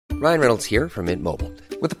Ryan Reynolds here from Mint Mobile.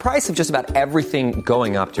 With the price of just about everything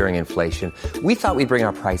going up during inflation, we thought we'd bring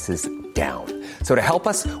our prices down. So to help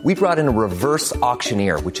us, we brought in a reverse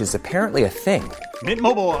auctioneer, which is apparently a thing. Mint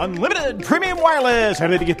Mobile Unlimited Premium Wireless. How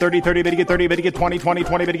to get 30, 30, how to get 30, how to get 20, 20,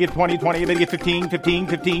 20, how to get 20, 20, how to get 15, 15,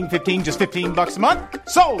 15, 15, just $15 a month?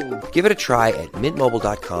 Sold! Give it a try at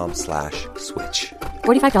mintmobile.com/switch.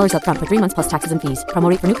 $45 up front for 3 months plus taxes and fees. Promo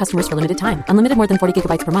rate for new customers for limited time. Unlimited more than 40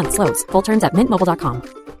 gigabytes per month. Slows full terms at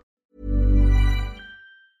mintmobile.com.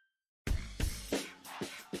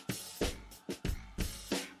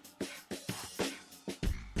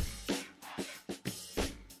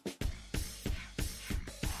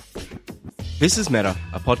 This is Meta,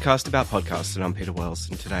 a podcast about podcasts, and I'm Peter Wells,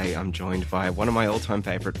 and today I'm joined by one of my all-time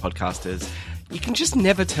favourite podcasters. You can just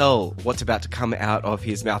never tell what's about to come out of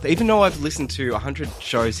his mouth, even though I've listened to 100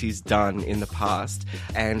 shows he's done in the past,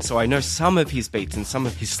 and so I know some of his beats and some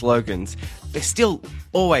of his slogans. There's still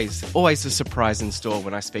always a surprise in store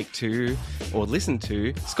when I speak to or listen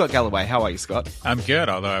to Scott Galloway. How are you, Scott? I'm good,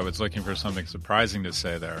 although I was looking for something surprising to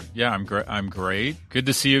say there. Yeah, I'm great. Good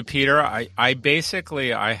to see you, Peter. I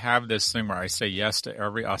have this thing where I say yes to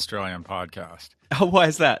every Australian podcast. Oh, why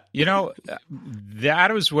is that? You know,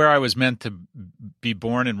 that was where I was meant to be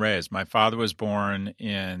born and raised. My father was born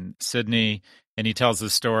in Sydney, and he tells the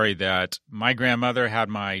story that my grandmother had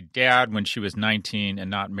my dad when she was 19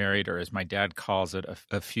 and not married, or as my dad calls it,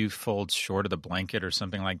 a few folds short of the blanket or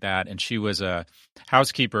something like that. And she was a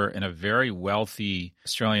housekeeper in a very wealthy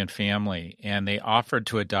Australian family, and they offered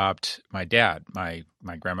to adopt my dad, my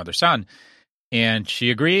grandmother's son. And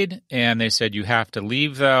she agreed, and they said, you have to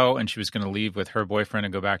leave, though. And she was going to leave with her boyfriend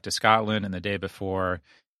and go back to Scotland. And the day before,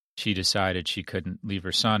 she decided she couldn't leave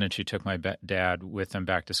her son, and she took my dad with them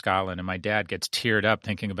back to Scotland. And my dad gets teared up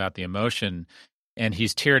thinking about the emotion. And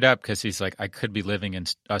he's teared up because he's like, I could be living in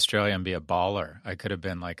Australia and be a baller. I could have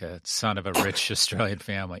been like a son of a rich Australian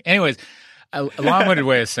family. Anyways, a long-winded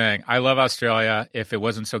way of saying, I love Australia. If it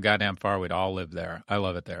wasn't so goddamn far, we'd all live there. I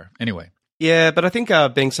love it there. Anyway. Yeah, but I think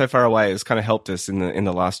being so far away has kind of helped us in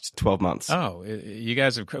the last 12 months. Oh, you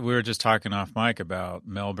guys we were just talking off mic about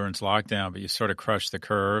Melbourne's lockdown, but you sort of crushed the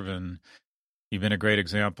curve, and you've been a great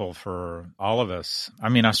example for all of us. I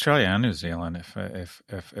mean, Australia and New Zealand, if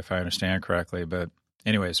I understand correctly. But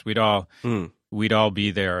anyways, we'd all be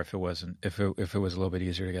there if it was a little bit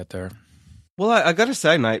easier to get there. Well, I got to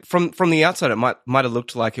say, mate, from the outside, it might have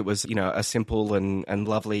looked like it was, a simple and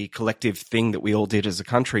lovely collective thing that we all did as a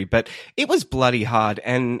country, but it was bloody hard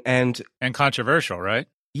and controversial, right?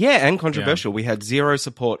 Yeah, and controversial. Yeah. We had zero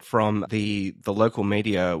support from the local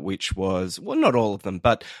media, which was, well, not all of them,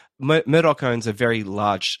 but Murdoch owns a very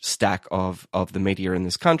large stack of the media in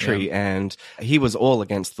this country, and he was all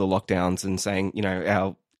against the lockdowns and saying,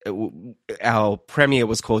 our premier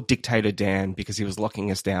was called Dictator Dan because he was locking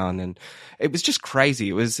us down, and it was just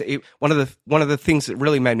crazy. One of the things that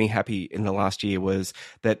really made me happy in the last year was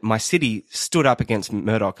that my city stood up against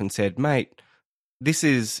Murdoch and said, mate, this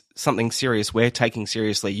is something serious we're taking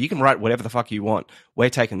seriously. You can write whatever the fuck you want. We're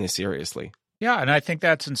taking this seriously. Yeah, and I think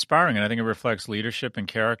that's inspiring, and I think it reflects leadership and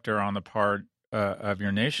character on the part of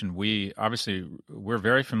your nation. We're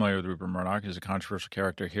very familiar with Rupert Murdoch. He's a controversial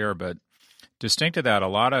character here, but distinct to that, a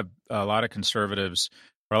lot of conservatives,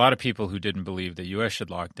 or a lot of people who didn't believe the U.S.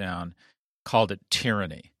 should lock down, called it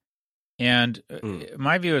tyranny. And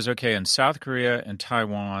my view is, okay, in South Korea and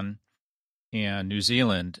Taiwan and New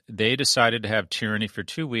Zealand, they decided to have tyranny for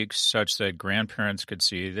 2 weeks such that grandparents could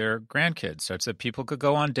see their grandkids, such that people could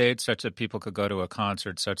go on dates, such that people could go to a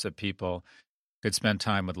concert, such that people could spend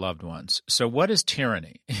time with loved ones. So what is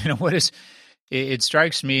tyranny? It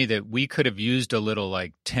strikes me that we could have used a little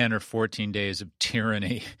like 10 or 14 days of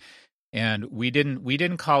tyranny, and we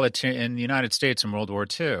didn't call it in the United States in World War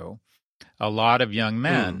II. A lot of young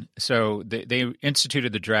men, so they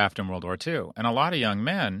instituted the draft in World War II, and a lot of young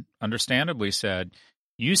men understandably said,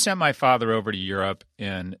 you sent my father over to Europe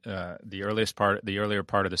in the earlier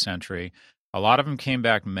part of the century. A lot of them came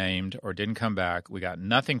back maimed or didn't come back. We got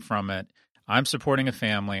nothing from it. I'm supporting a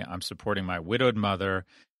family. I'm supporting my widowed mother.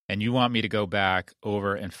 And you want me to go back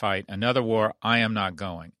over and fight another war, I am not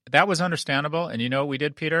going. That was understandable. And you know what we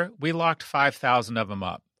did, Peter? We locked 5,000 of them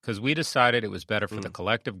up because we decided it was better for the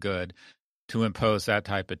collective good to impose that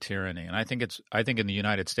type of tyranny. And I think in the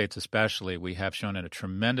United States especially, we have shown a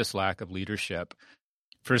tremendous lack of leadership.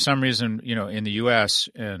 For some reason, in the U.S.,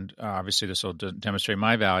 and obviously this will demonstrate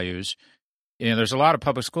my values, there's a lot of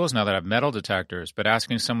public schools now that have metal detectors, but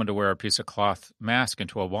asking someone to wear a piece of cloth mask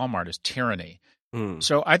into a Walmart is tyranny.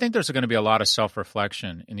 So I think there's going to be a lot of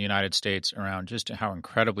self-reflection in the United States around just how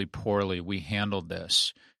incredibly poorly we handled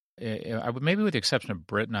this. maybe with the exception of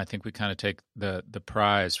Britain, I think we kind of take the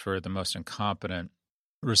prize for the most incompetent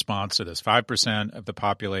response to this. 5% of the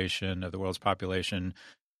population, of the world's population,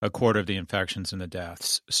 a quarter of the infections and the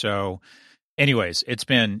deaths. So anyways, it's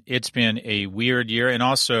been a weird year. And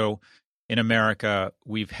also in America,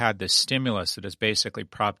 we've had this stimulus that has basically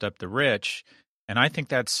propped up the rich. And I think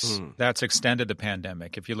that's extended the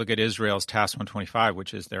pandemic. If you look at Israel's TAS 125,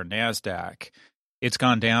 which is their NASDAQ, it's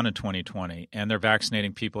gone down in 2020, and they're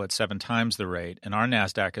vaccinating people at 7 times the rate, and our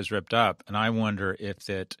NASDAQ is ripped up. And I wonder if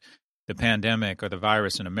that the pandemic, or the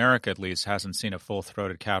virus in America at least, hasn't seen a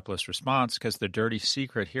full-throated capitalist response, because the dirty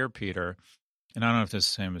secret here, Peter, and I don't know if this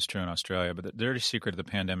is the same is true in Australia, but the dirty secret of the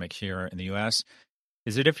pandemic here in the U.S.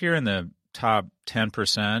 is that if you're in the top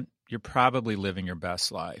 10%, you're probably living your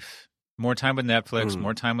best life. More time with Netflix,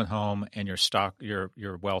 more time at home, and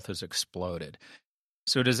your wealth has exploded.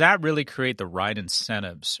 So does that really create the right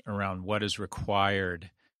incentives around what is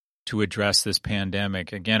required to address this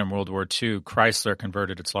pandemic? Again, in World War II, Chrysler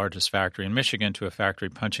converted its largest factory in Michigan to a factory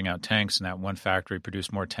punching out tanks, and that one factory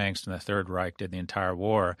produced more tanks than the Third Reich did the entire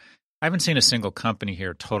war. I haven't seen a single company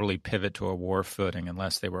here totally pivot to a war footing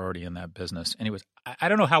unless they were already in that business. Anyways, I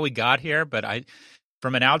don't know how we got here, but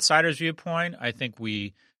from an outsider's viewpoint, I think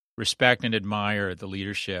we respect and admire the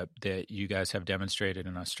leadership that you guys have demonstrated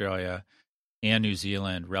in Australia and New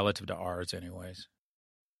Zealand relative to ours anyways.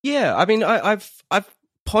 Yeah, I mean, I've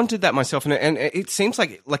pondered that myself, and it seems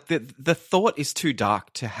like the thought is too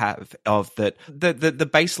dark to have of that. The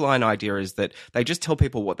baseline idea is that they just tell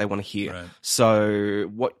people what they want to hear. Right.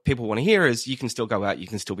 So what people want to hear is you can still go out, you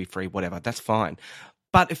can still be free, whatever, that's fine.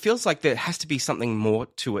 But it feels like there has to be something more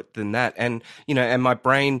to it than that. And, and my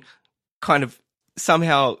brain kind of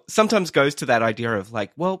somehow sometimes goes to that idea of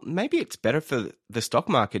like, well, maybe it's better for the stock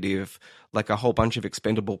market if like a whole bunch of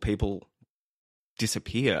expendable people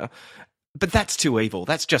disappear. But that's too evil.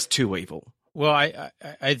 That's just too evil. Well,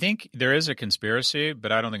 I think there is a conspiracy,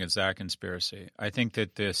 but I don't think it's that conspiracy. I think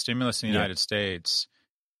that the stimulus in the United States,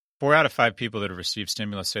 4 out of 5 people that have received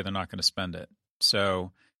stimulus say they're not going to spend it.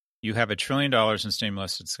 So you have $1 trillion in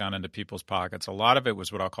stimulus that's gone into people's pockets. A lot of it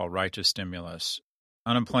was what I'll call righteous stimulus.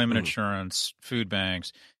 Unemployment insurance, food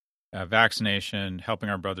banks, vaccination, helping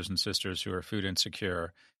our brothers and sisters who are food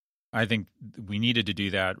insecure. I think we needed to do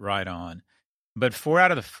that right on. But 4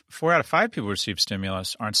 out of 5 people who receive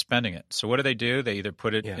stimulus aren't spending it. So what do? They either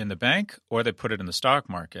put it in the bank or they put it in the stock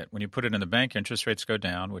market. When you put it in the bank, interest rates go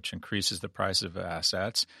down, which increases the price of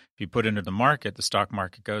assets. If you put it into the market, the stock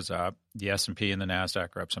market goes up. The S&P and the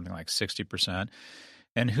NASDAQ are up something like 60%.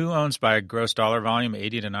 And who owns by gross dollar volume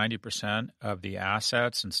 80 to 90% of the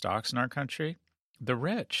assets and stocks in our country? The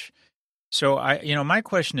rich. So my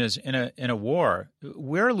question is, in a war,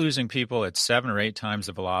 we're losing people at 7 or 8 times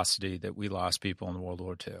the velocity that we lost people in World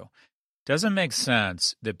War II. Doesn't make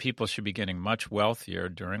sense that people should be getting much wealthier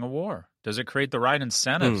during a war. Does it create the right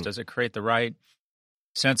incentives? Does it create the right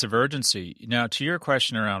sense of urgency? Now, to your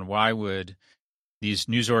question around why would these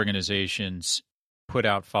news organizations put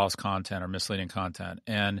out false content or misleading content,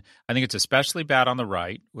 and I think it's especially bad on the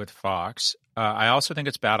right with Fox. I also think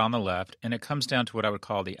it's bad on the left, and it comes down to what I would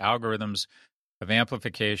call the algorithms of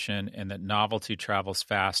amplification, and that novelty travels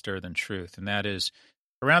faster than truth. And that is,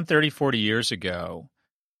 around 30, 40 years ago,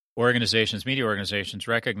 media organizations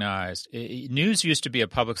recognized news used to be a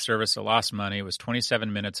public service that lost money. It was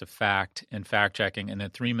 27 minutes of fact and fact-checking, and then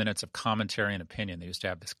 3 minutes of commentary and opinion. They used to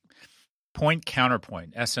have this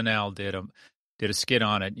point-counterpoint. SNL did a skit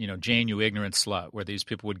on it, Jane, you ignorant slut, where these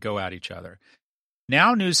people would go at each other.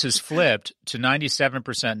 Now news has flipped to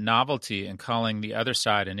 97% novelty and calling the other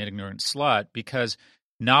side an ignorant slut, because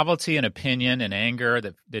novelty and opinion and anger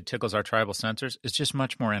that tickles our tribal sensors is just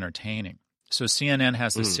much more entertaining. So CNN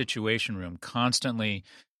has the Situation Room constantly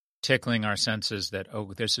tickling our senses that,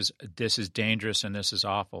 this is dangerous and this is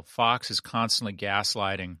awful. Fox is constantly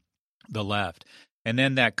gaslighting the left. And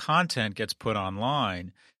then that content gets put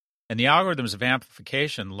online. And the algorithms of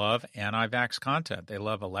amplification love anti-vax content. They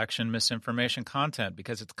love election misinformation content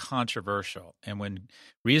because it's controversial. And when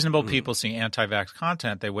reasonable people see anti-vax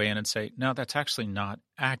content, they weigh in and say, no, that's actually not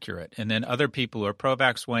accurate. And then other people who are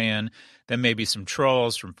pro-vax weigh in. Then maybe some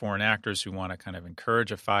trolls from foreign actors who want to kind of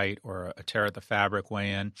encourage a fight or a tear at the fabric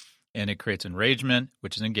weigh in. And it creates enragement,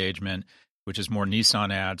 which is engagement, which is more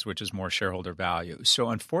Nissan ads, which is more shareholder value.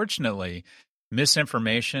 So unfortunately,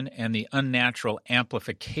 misinformation and the unnatural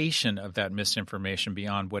amplification of that misinformation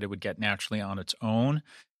beyond what it would get naturally on its own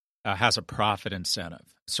has a profit incentive.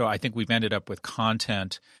 So I think we've ended up with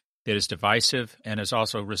content that is divisive and has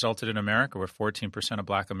also resulted in America where 14% of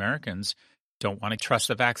Black Americans don't want to trust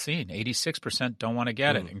the vaccine. 86% don't want to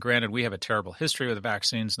get it. And granted, we have a terrible history with the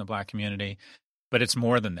vaccines in the Black community. But it's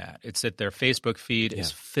more than that. It's that their Facebook feed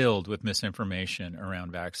is filled with misinformation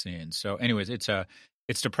around vaccines. So anyways,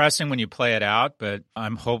 it's depressing when you play it out, but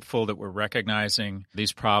I'm hopeful that we're recognizing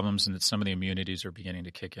these problems and that some of the immunities are beginning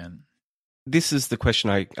to kick in. This is the question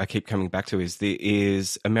I keep coming back to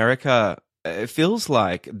is America, it feels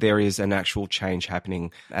like there is an actual change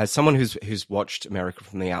happening. As someone who's watched America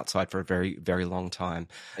from the outside for a very, very long time,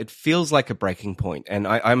 it feels like a breaking point. And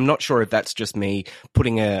I'm not sure if that's just me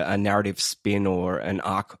putting a narrative spin or an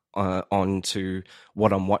arc onto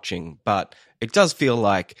what I'm watching, but it does feel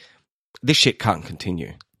like this shit can't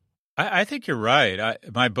continue. I think you're right.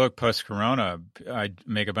 My book, Post-Corona, I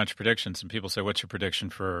make a bunch of predictions, and people say, what's your prediction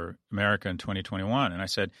for America in 2021? And I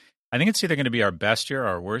said, I think it's either going to be our best year or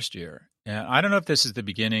our worst year. And I don't know if this is the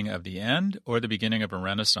beginning of the end or the beginning of a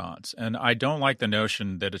renaissance. And I don't like the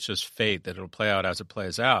notion that it's just fate, that it'll play out as it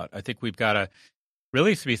plays out. I think we've got to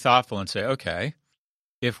really be thoughtful and say, okay,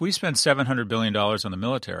 if we spend $700 billion on the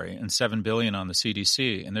military and $7 billion on the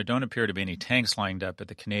CDC, and there don't appear to be any tanks lined up at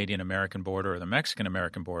the Canadian-American border or the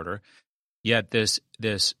Mexican-American border, yet this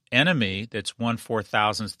enemy that's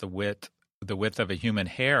 1/4000th the width of a human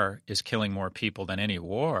hair is killing more people than any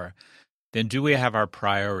war, then do we have our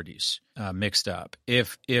priorities mixed up?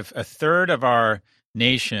 If a third of our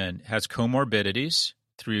nation has comorbidities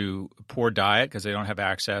through poor diet because they don't have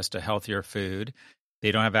access to healthier food,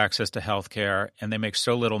 they don't have access to health care, and they make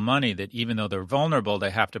so little money that even though they're vulnerable, they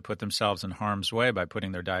have to put themselves in harm's way by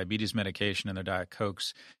putting their diabetes medication and their Diet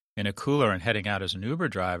Cokes in a cooler and heading out as an Uber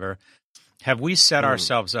driver. Have we set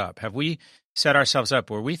ourselves up? Have we set ourselves up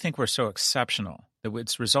where we think we're so exceptional that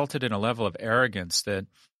it's resulted in a level of arrogance that,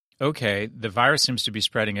 okay, the virus seems to be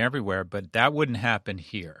spreading everywhere, but that wouldn't happen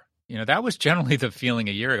here? You know, that was generally the feeling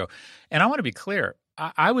a year ago. And I want to be clear.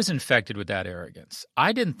 I was infected with that arrogance.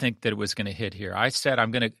 I didn't think that it was going to hit here. I said, I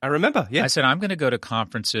remember, yeah. I said, I'm going to go to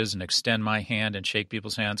conferences and extend my hand and shake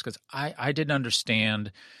people's hands because I didn't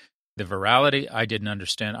understand the virality. I didn't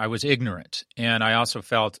understand. I was ignorant. And I also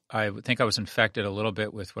I think I was infected a little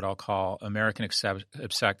bit with what I'll call American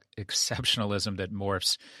exceptionalism that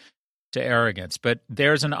morphs to arrogance. But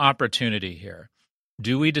there's an opportunity here.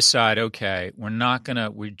 Do we decide, okay,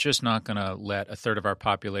 we're just not going to let a third of our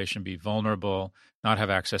population be vulnerable, not have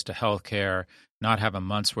access to health care, not have a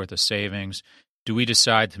month's worth of savings? Do we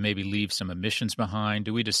decide to maybe leave some emissions behind?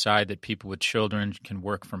 Do we decide that people with children can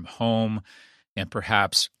work from home and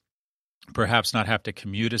perhaps not have to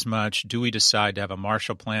commute as much? Do we decide to have a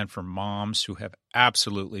Marshall Plan for moms who have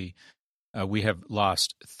absolutely we have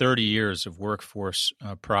lost 30 years of workforce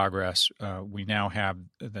progress. We now have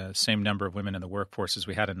the same number of women in the workforce as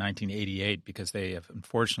we had in 1988 because they have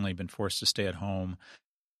unfortunately been forced to stay at home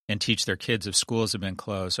and teach their kids if schools have been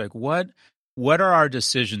closed. Like what are our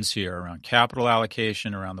decisions here around capital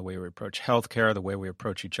allocation, around the way we approach healthcare, the way we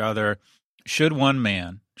approach each other? Should one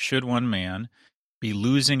man be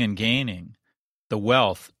losing and gaining the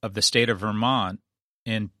wealth of the state of Vermont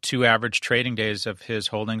in 2 average trading days of his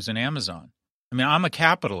holdings in Amazon? I mean, I'm a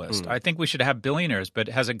capitalist. I think we should have billionaires, but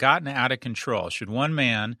has it gotten out of control? Should one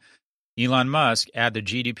man, Elon Musk, add the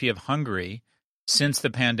GDP of Hungary since the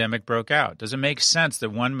pandemic broke out? Does it make sense that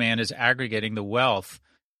one man is aggregating the wealth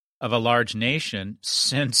of a large nation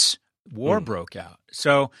since war broke out?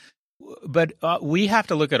 So, but we have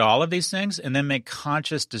to look at all of these things and then make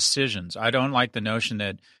conscious decisions. I don't like the notion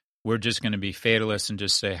that we're just going to be fatalists and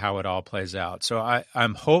just say how it all plays out. So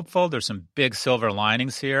I'm hopeful there's some big silver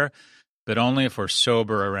linings here, but only if we're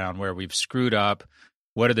sober around where we've screwed up,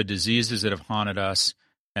 what are the diseases that have haunted us,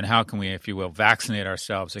 and how can we, if you will, vaccinate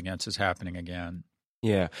ourselves against this happening again.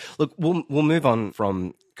 Yeah. Look, we'll move on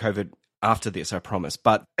from COVID after this, I promise.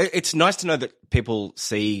 But it's nice to know that people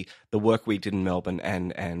see the work we did in Melbourne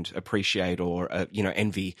and appreciate or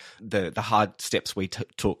envy the hard steps we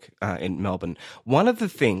took in Melbourne. One of the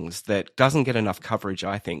things that doesn't get enough coverage,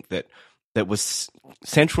 I think, that was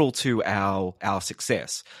central to our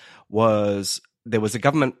success was there was a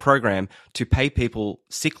government program to pay people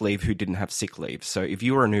sick leave who didn't have sick leave. So if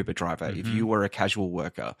you were an Uber driver, if you were a casual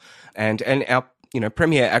worker, and our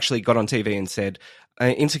Premier actually got on TV and said,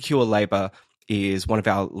 insecure labor is one of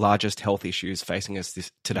our largest health issues facing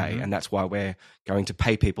us today, and that's why we're going to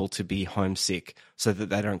pay people to be homesick so that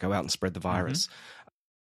they don't go out and spread the virus.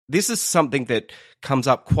 This is something that comes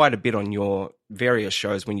up quite a bit on your various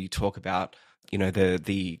shows when you talk about,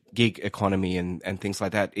 the gig economy and things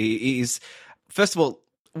like that. First of all,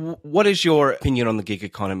 what is your opinion on the gig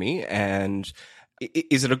economy, and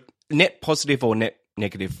is it a net positive or net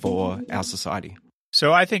negative for our society?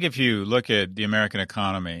 So I think if you look at the American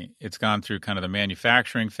economy, it's gone through kind of the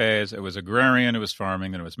manufacturing phase. It was agrarian, it was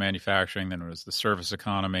farming, then it was manufacturing, then it was the service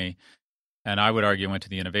economy. And I would argue it went to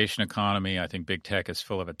the innovation economy. I think big tech is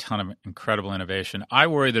full of a ton of incredible innovation. I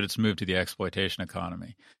worry that it's moved to the exploitation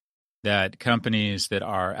economy, that companies that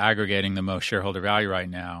are aggregating the most shareholder value right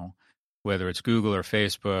now, whether it's Google or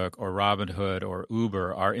Facebook or Robinhood or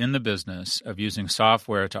Uber, are in the business of using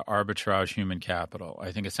software to arbitrage human capital.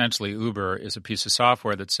 I think essentially Uber is a piece of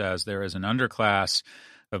software that says there is an underclass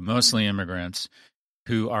of mostly immigrants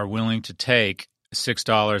who are willing to take $6,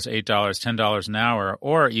 $8, $10 an hour,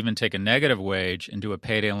 or even take a negative wage and do a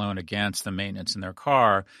payday loan against the maintenance in their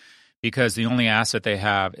car because the only asset they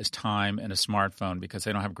have is time and a smartphone because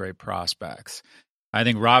they don't have great prospects. I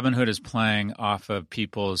think Robinhood is playing off of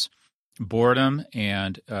people's boredom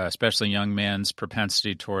and especially young men's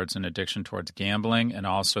propensity towards an addiction towards gambling, and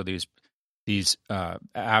also these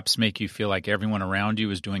apps make you feel like everyone around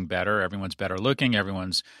you is doing better. Everyone's better looking.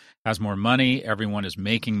 Everyone's has more money. Everyone is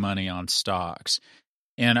making money on stocks.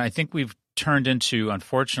 And I think we've turned into,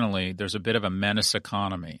 unfortunately, there's a bit of a menace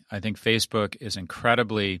economy. I think Facebook is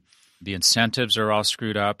the incentives are all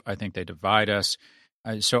screwed up. I think they divide us.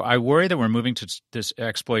 So I worry that we're moving to this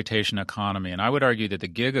exploitation economy. And I would argue that the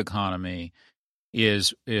gig economy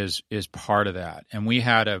is part of that. And we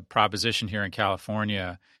had a proposition here in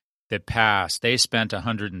California that passed. They spent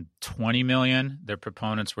 $120 million. Their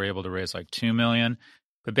proponents were able to raise like $2 million,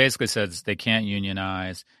 but basically says they can't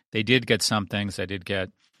unionize. They did get some things. They did get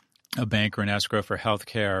a banker and escrow for health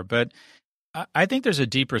care. But I think there's a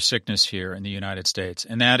deeper sickness here in the United States,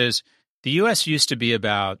 and that is the U.S. used to be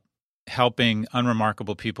about helping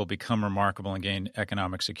unremarkable people become remarkable and gain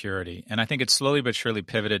economic security. And I think it's slowly but surely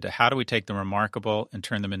pivoted to how do we take the remarkable and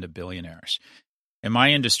turn them into billionaires. In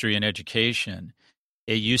my industry, in education,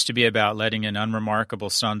 it used to be about letting in unremarkable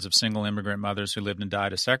sons of single immigrant mothers who lived and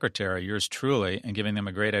died as secretary, yours truly, and giving them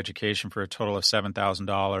a great education for a total of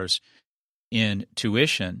 $7,000 in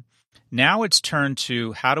tuition. Now it's turned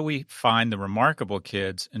to how do we find the remarkable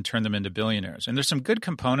kids and turn them into billionaires? And there's some good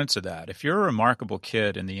components of that. If you're a remarkable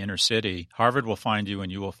kid in the inner city, Harvard will find you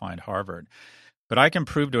and you will find Harvard. But I can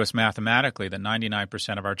prove to us mathematically that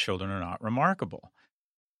 99% of our children are not remarkable.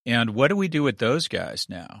 And what do we do with those guys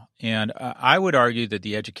now? And I would argue that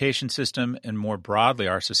the education system and more broadly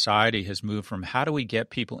our society has moved from how do we get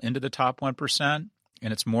people into the top 1%,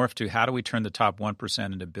 and it's morphed to how do we turn the top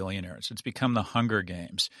 1% into billionaires. It's become the Hunger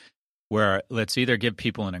Games, where let's either give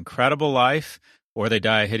people an incredible life or they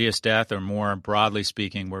die a hideous death, or more broadly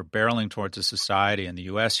speaking, we're barreling towards a society in the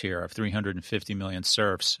U.S. here of 350 million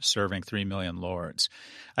serfs serving 3 million lords.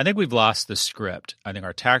 I think we've lost the script. I think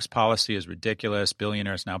our tax policy is ridiculous.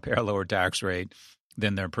 Billionaires now pay a lower tax rate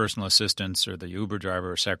than their personal assistants or the Uber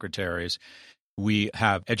driver or secretaries. We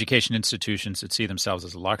have education institutions that see themselves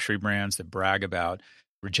as luxury brands that brag about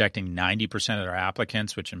rejecting 90% of their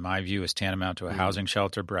applicants, which in my view is tantamount to a housing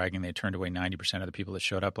shelter, bragging they turned away 90% of the people that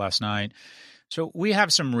showed up last night. So we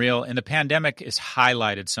have some real, and the pandemic has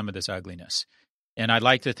highlighted some of this ugliness. And I'd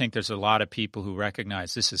like to think there's a lot of people who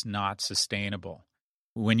recognize this is not sustainable.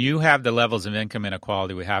 When you have the levels of income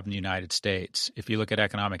inequality we have in the United States, if you look at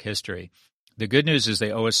economic history, the good news is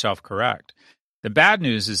they always self-correct. The bad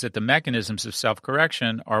news is that the mechanisms of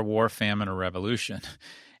self-correction are war, famine, or revolution.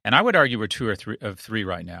 And I would argue we're two or three of three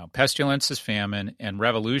right now. Pestilence is famine, and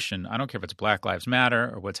revolution, I don't care if it's Black Lives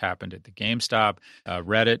Matter or what's happened at the GameStop,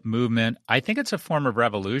 Reddit movement. I think it's a form of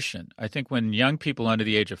revolution. I think when young people under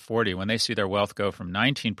the age of 40, when they see their wealth go from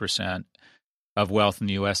 19% of wealth in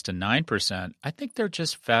the U.S. to 9%, I think they're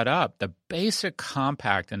just fed up. The basic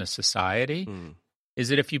compact in a society is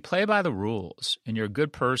that if you play by the rules and you're a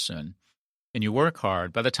good person and you work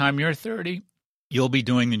hard, by the time you're 30, you'll be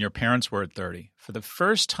doing than your parents were at 30. For the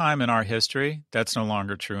first time in our history, that's no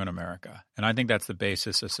longer true in America. And I think that's the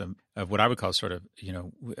basis of what I would call sort of,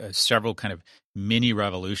 several kind of mini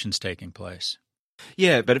revolutions taking place.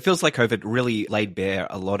 Yeah, but it feels like COVID really laid bare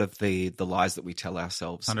a lot of the lies that we tell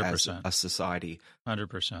ourselves 100%. As a society.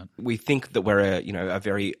 100%. We think that we're a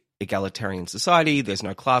very egalitarian society, there's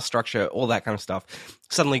no class structure, all that kind of stuff,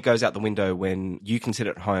 suddenly goes out the window when you can sit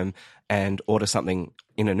at home and order something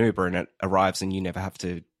in an Uber and it arrives and you never have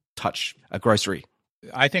to touch a grocery.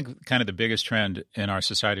 I think kind of the biggest trend in our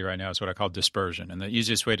society right now is what I call dispersion. And the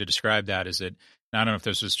easiest way to describe that is that, I don't know if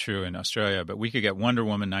this was true in Australia, but we could get Wonder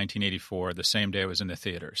Woman 1984 the same day it was in the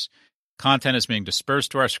theaters. Content is being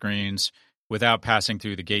dispersed to our screens without passing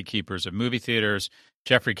through the gatekeepers of movie theaters.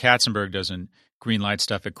 Jeffrey Katzenberg doesn't greenlight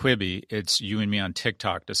stuff at Quibi. It's you and me on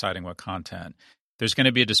TikTok deciding what content. There's going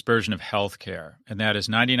to be a dispersion of healthcare, and that is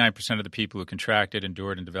 99% of the people who contracted,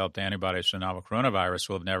 endured, and developed antibodies to the novel coronavirus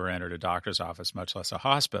will have never entered a doctor's office, much less a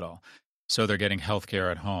hospital. So they're getting healthcare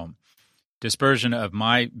at home. Dispersion of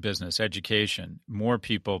my business, education, more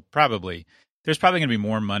people, probably there's probably going to be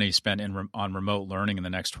more money spent on remote learning in the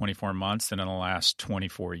next 24 months than in the last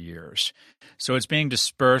 24 years. So it's being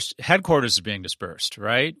dispersed. Headquarters is being dispersed,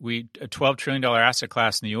 right? A $12 trillion asset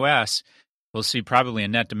class in the U.S., we'll see probably a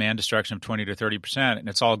net demand destruction of 20 to 30%, and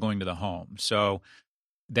it's all going to the home. So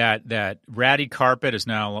that ratty carpet is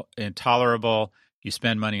now intolerable. You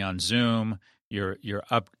spend money on Zoom. You're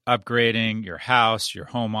upgrading your house, your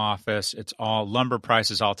home office. It's all lumber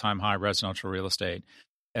prices all-time high, residential real estate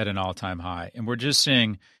at an all-time high. And we're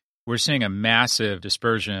seeing a massive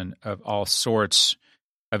dispersion of all sorts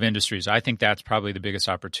of industries. I think that's probably the biggest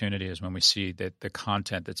opportunity is when we see that the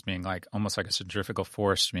content that's being almost like a centrifugal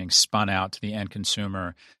force being spun out to the end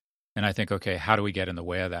consumer. And I think, okay, how do we get in the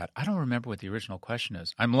way of that? I don't remember what the original question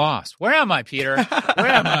is. I'm lost. Where am I, Peter? Where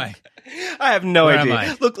am I? I have no idea.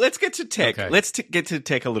 Am I? Look, let's get to tech. Okay. Let's get to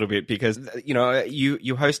tech a little bit because,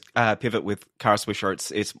 you host Pivot with Kara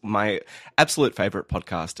Swisher. It's my absolute favorite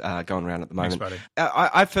podcast going around at the moment. Thanks, buddy.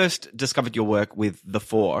 I first discovered your work with The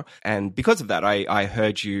Four, and because of that, I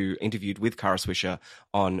heard you interviewed with Kara Swisher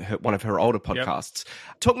on one of her older podcasts.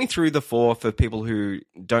 Yep. Talk me through The Four for people who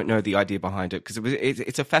don't know the idea behind it, because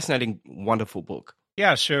it's a fascinating, wonderful book.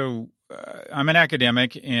 Yeah, so I'm an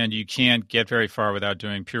academic, and you can't get very far without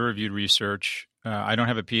doing peer-reviewed research. I don't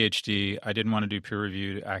have a PhD. I didn't want to do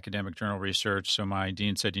peer-reviewed academic journal research, so my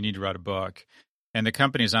dean said, you need to write a book. And the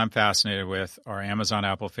companies I'm fascinated with are Amazon,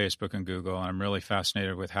 Apple, Facebook, and Google, and I'm really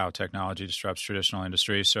fascinated with how technology disrupts traditional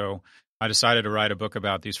industry. So I decided to write a book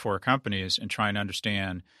about these four companies and try and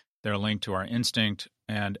understand their link to our instinct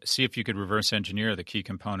and see if you could reverse engineer the key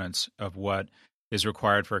components of what is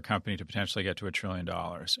required for a company to potentially get to $1 trillion.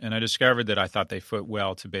 And I discovered that I thought they fit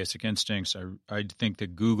well to basic instincts. I think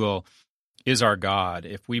that Google is our God.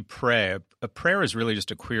 If we pray, a prayer is really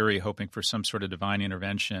just a query hoping for some sort of divine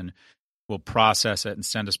intervention. We'll process it and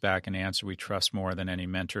send us back an answer we trust more than any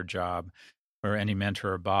mentor job or any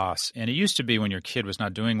mentor or boss. And it used to be when your kid was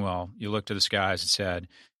not doing well, you looked to the skies and said,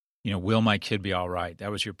 will my kid be all right?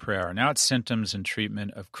 That was your prayer. Now it's symptoms and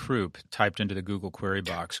treatment of croup typed into the Google query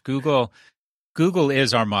box. Google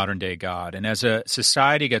is our modern-day God, and as a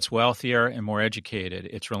society gets wealthier and more educated,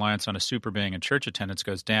 its reliance on a super being and church attendance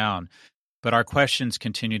goes down, but our questions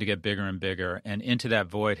continue to get bigger and bigger, and into that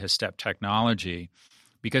void has stepped technology,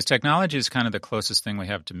 because technology is kind of the closest thing we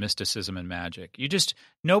have to mysticism and magic.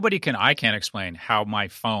 I can't explain how my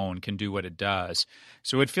phone can do what it does,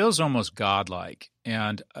 so it feels almost godlike,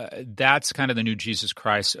 and that's kind of the new Jesus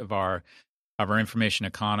Christ of our information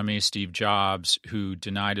economy. Steve Jobs, who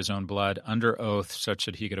denied his own blood under oath such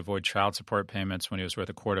that he could avoid child support payments when he was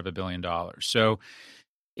worth $250 million. So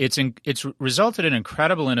it's resulted in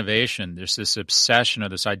incredible innovation. There's this obsession or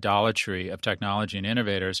this idolatry of technology and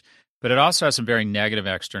innovators, but it also has some very negative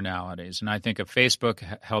externalities. And I think if Facebook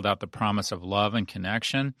held out the promise of love and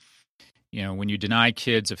connection, when you deny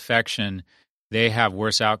kids affection, they have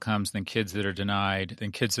worse outcomes than kids that are denied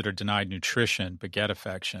nutrition but get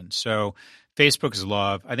affection. So Facebook is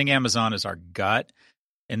love. I think Amazon is our gut,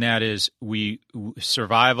 and that is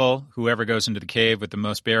survival. Whoever goes into the cave with the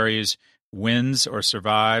most berries wins or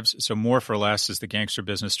survives. So more for less is the gangster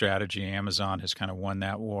business strategy. Amazon has kind of won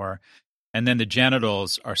that war. And then the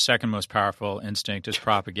genitals, our second most powerful instinct, is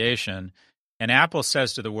propagation. And Apple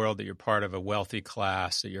says to the world that you're part of a wealthy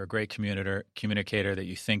class, that you're a great communicator, that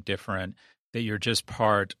you think different, that you're just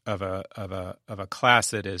part of a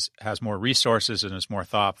class that has more resources and is more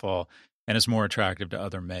thoughtful and is more attractive to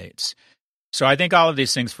other mates. So I think all of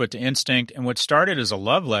these things foot to instinct. And what started as a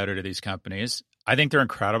love letter to these companies, I think they're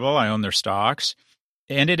incredible. I own their stocks.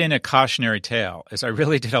 Ended in a cautionary tale, as I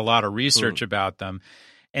really did a lot of research about them.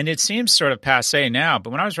 And it seems sort of passé now,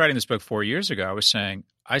 but when I was writing this book 4 years ago,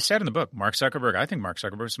 I said in the book, I think Mark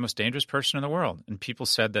Zuckerberg is the most dangerous person in the world. And people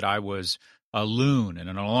said that I was a loon and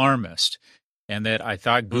an alarmist, and that I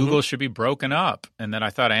thought Google should be broken up, and that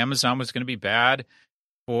I thought Amazon was going to be bad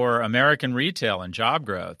for American retail and job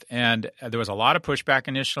growth. And there was a lot of pushback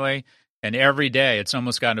initially, and every day it's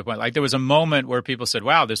almost gotten to a point. Like there was a moment where people said,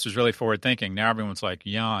 wow, this was really forward thinking. Now everyone's like,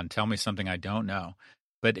 Jan, tell me something I don't know.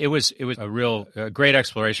 But it was a great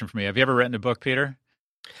exploration for me. Have you ever written a book, Peter?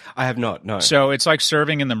 I have not, no. So it's like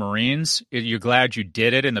serving in the Marines. You're glad you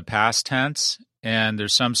did it in the past tense, and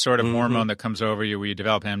there's some sort of hormone that comes over you where you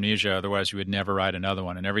develop amnesia. Otherwise, you would never write another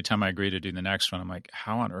one. And every time I agree to do the next one, I'm like,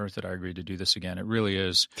 how on earth did I agree to do this again? It really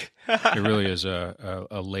is a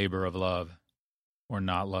labor of love or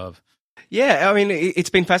not love. Yeah, I mean,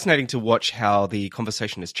 it's been fascinating to watch how the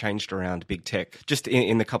conversation has changed around big tech. Just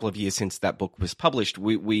in the couple of years since that book was published,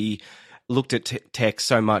 we looked at tech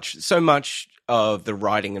so much of the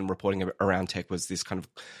writing and reporting around tech was this kind of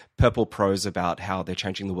purple prose about how they're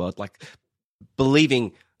changing the world, like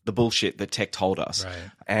believing the bullshit that tech told us. Right.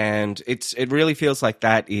 And it really feels like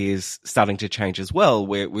that is starting to change as well.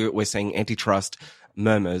 We're seeing antitrust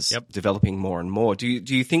murmurs developing more and more. Do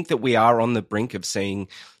you think that we are on the brink of seeing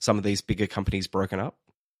some of these bigger companies broken up?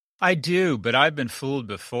 I do, but I've been fooled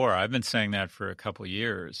before. I've been saying that for a couple of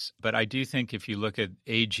years. But I do think if you look at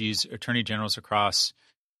AGs, attorney generals across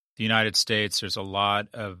the United States, there's a lot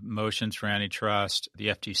of motions for antitrust. The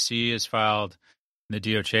FTC has filed, the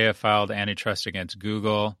DOJ have filed antitrust against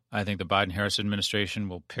Google. I think the Biden-Harris administration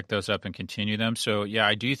will pick those up and continue them. So, yeah,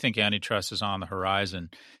 I do think antitrust is on the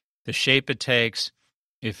horizon. The shape it takes,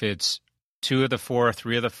 if it's 2 of the 4,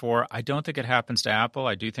 3 of the 4, I don't think it happens to Apple.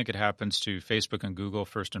 I do think it happens to Facebook and Google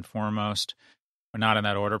first and foremost. Or not in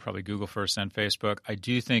that order, probably Google first, then Facebook. I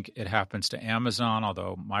do think it happens to Amazon,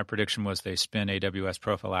 although my prediction was they spin AWS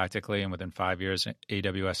prophylactically, and within 5 years,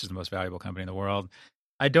 AWS is the most valuable company in the world.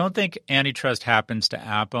 I don't think antitrust happens to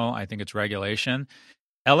Apple. I think it's regulation.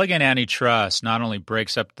 Elegant antitrust not only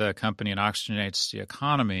breaks up the company and oxygenates the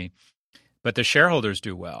economy, but the shareholders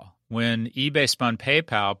do well. When eBay spun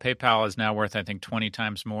PayPal, PayPal is now worth, I think, 20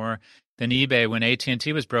 times more than eBay. When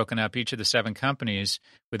AT&T was broken up, each of the 7 companies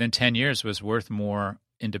within 10 years was worth more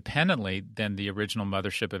independently than the original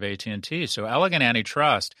mothership of AT&T. So elegant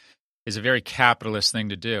antitrust is a very capitalist thing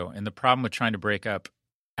to do. And the problem with trying to break up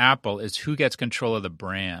Apple is who gets control of the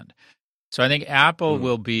brand. So I think Apple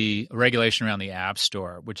will be regulation around the App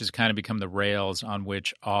Store, which has kind of become the rails on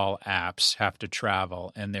which all apps have to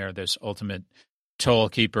travel. And they're this ultimate toll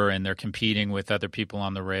keeper, and they're competing with other people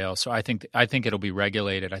on the rail. So I think it'll be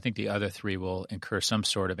regulated. I think the other 3 will incur some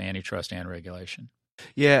sort of antitrust and regulation.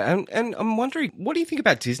 Yeah, and I'm wondering, what do you think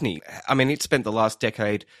about Disney? I mean, it spent the last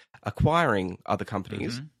decade acquiring other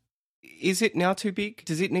companies. Mm-hmm. Is it now too big?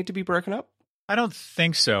 Does it need to be broken up? I don't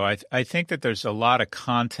think so. I think that there's a lot of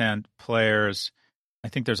content players. I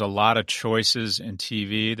think there's a lot of choices in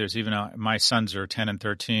TV. There's even my sons are 10 and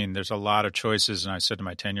 13. There's a lot of choices, and I said to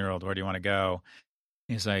my 10-year-old, "Where do you want to go?"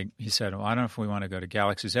 He said, well, I don't know if we want to go to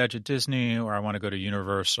Galaxy's Edge at Disney, or I want to go to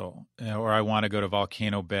Universal, or I want to go to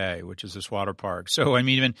Volcano Bay, which is this water park. So, I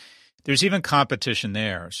mean, there's even competition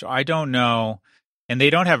there. So I don't know. And they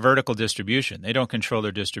don't have vertical distribution. They don't control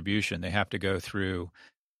their distribution. They have to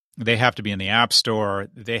be in the App Store.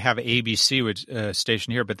 They have ABC, which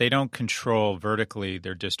station here, but they don't control vertically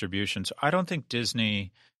their distribution. So I don't think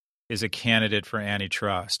Disney is a candidate for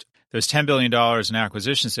antitrust. Those $10 billion in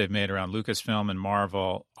acquisitions they've made around Lucasfilm and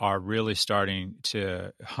Marvel are really starting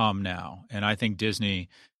to hum now. And I think Disney,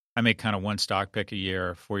 I make kind of one stock pick a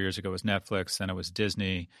year. 4 years ago was Netflix, then it was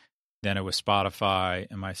Disney, then it was Spotify,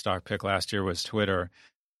 and my stock pick last year was Twitter.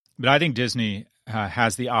 But I think Disney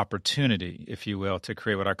has the opportunity, if you will, to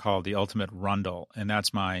create what I call the ultimate rundle. And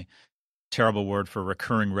that's my terrible word for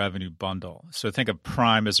recurring revenue bundle. So think of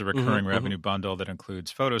Prime as a recurring revenue bundle that includes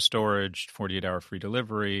photo storage, 48-hour free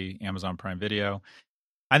delivery, Amazon Prime Video.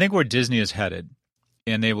 I think where Disney is headed,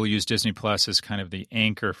 and they will use Disney Plus as kind of the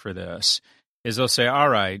anchor for this, is they'll say, all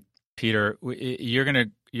right, Peter, you're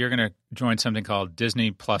gonna join something called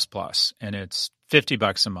Disney Plus Plus, and it's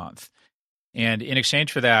 $50 a month. And in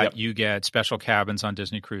exchange for that, you get special cabins on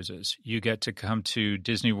Disney cruises. You get to come to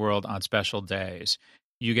Disney World on special days.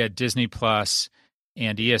 You get Disney Plus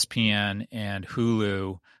and ESPN and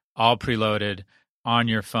Hulu all preloaded on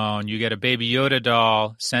your phone. You get a Baby Yoda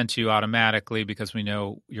doll sent to you automatically because we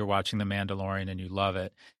know you're watching The Mandalorian and you love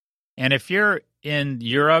it. And if you're in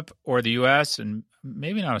Europe or the US, and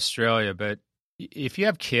maybe not Australia, but if you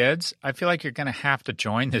have kids, I feel like you're going to have to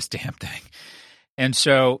join this damn thing. And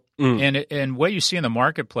so, and what you see in the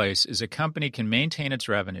marketplace is a company can maintain its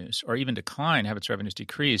revenues or even decline, have its revenues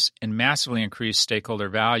decrease, and massively increase stakeholder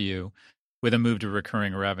value with a move to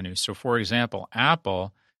recurring revenue. So, for example,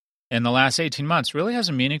 Apple in the last 18 months really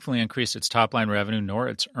hasn't meaningfully increased its top-line revenue nor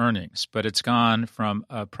its earnings, but it's gone from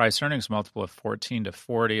a price-earnings multiple of 14 to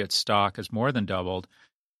 40. Its stock has more than doubled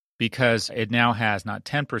because it now has not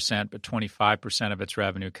 10%, but 25% of its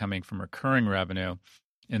revenue coming from recurring revenue.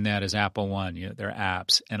 And that is Apple One, their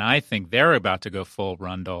apps. And I think they're about to go full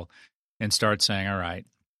rundle and start saying, all right,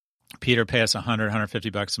 Peter, pay us $100,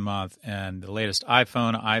 $150 a month, and the latest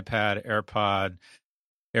iPhone, iPad,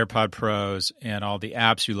 AirPod Pros, and all the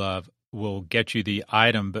apps you love will get you the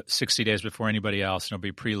item 60 days before anybody else, and it'll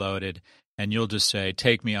be preloaded. And you'll just say,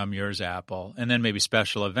 take me, I'm yours, Apple. And then maybe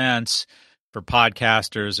special events for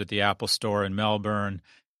podcasters at the Apple Store in Melbourne.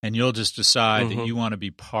 And you'll just decide that you want to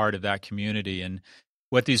be part of that community. And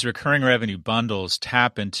what these recurring revenue bundles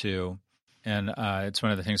tap into, and it's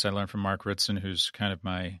one of the things I learned from Mark Ritson, who's kind of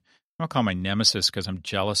I'll call my nemesis because I'm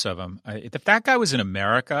jealous of him. If that guy was in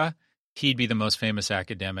America, he'd be the most famous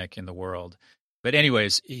academic in the world. But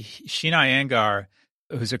anyways, Shinai Angar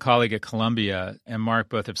who's a colleague at Columbia, and Mark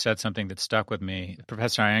both have said something that stuck with me.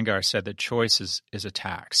 Professor Iyengar said that choice is a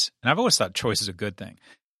tax. And I've always thought choice is a good thing.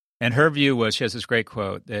 And her view was, she has this great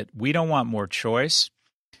quote, that we don't want more choice.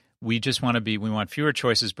 We just want we want fewer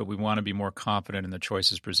choices, but we want to be more confident in the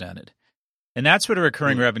choices presented. And that's what a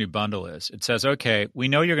recurring revenue bundle is. It says, okay, we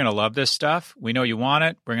know you're going to love this stuff. We know you want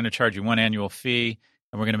it. We're going to charge you one annual fee,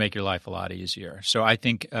 and we're going to make your life a lot easier. So I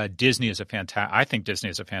think Disney is a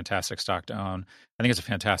fantastic stock to own. I think it's a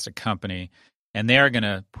fantastic company. And they're going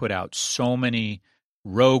to put out so many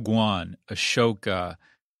Rogue One, Ashoka,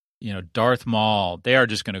 Darth Maul. They are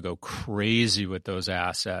just going to go crazy with those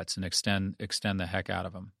assets and extend the heck out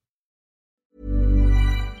of them.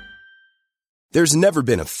 There's never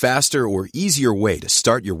been a faster or easier way to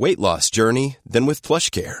start your weight loss journey than with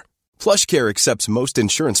PlushCare. PlushCare accepts most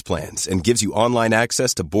insurance plans and gives you online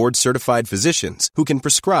access to board-certified physicians who can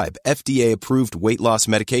prescribe FDA-approved weight loss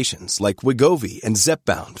medications like Wegovy and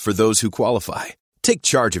Zepbound for those who qualify. Take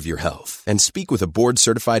charge of your health and speak with a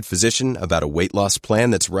board-certified physician about a weight loss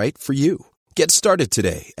plan that's right for you. Get started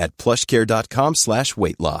today at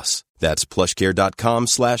plushcare.com/weight-loss. That's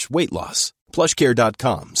plushcare.com/weight-loss.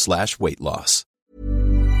 plushcare.com/weight-loss.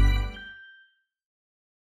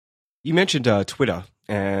 You mentioned Twitter,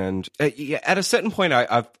 and at a certain point,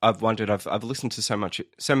 I've wondered. I've listened to so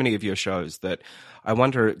many of your shows that I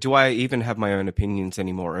wonder: do I even have my own opinions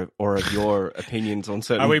anymore, or are your opinions on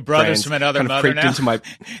certain? Are we brothers from another mother now?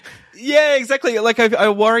 Yeah, exactly. Like I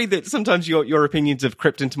worry that sometimes your opinions have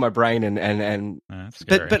crept into my brain, and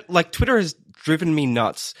but like Twitter has driven me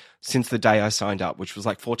nuts since the day I signed up, which was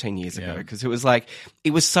like 14 years ago, because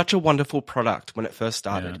it was such a wonderful product when it first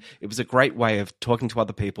started. Yeah. It was a great way of talking to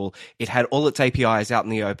other people. It had all its APIs out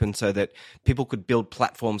in the open so that people could build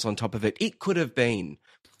platforms on top of it. It could have been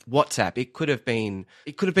WhatsApp. It could have been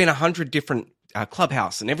 100 different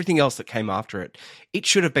Clubhouse and everything else that came after it. It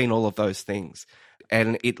should have been all of those things.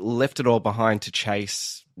 And it left it all behind to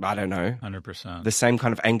chase, I don't know, 100%. the same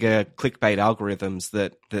kind of anger clickbait algorithms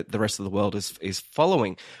that the rest of the world is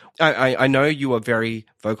following. I know you are very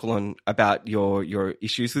vocal about your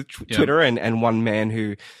issues with Twitter, and one man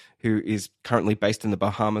who is currently based in the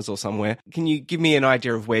Bahamas or somewhere. Can you give me an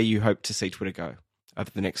idea of where you hope to see Twitter go over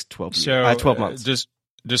the next 12 months? Just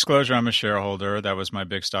disclosure, I'm a shareholder. That was my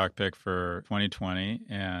big stock pick for 2020,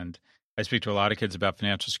 and I speak to a lot of kids about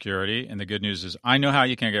financial security, and the good news is I know how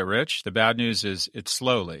you can get rich. The bad news is it's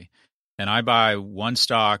slowly. And I buy one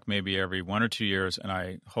stock maybe every 1 or 2 years, and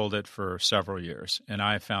I hold it for several years. And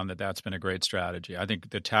I found that that's been a great strategy. I think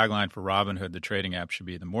the tagline for Robinhood, the trading app, should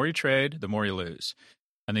be the more you trade, the more you lose.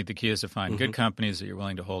 I think the key is to find good companies that you're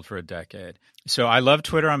willing to hold for a decade. So I love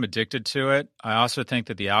Twitter. I'm addicted to it. I also think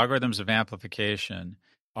that the algorithms of amplification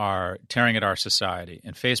are tearing at our society.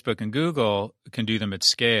 And Facebook and Google can do them at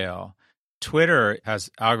scale. Twitter has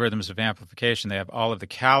algorithms of amplification. They have all of the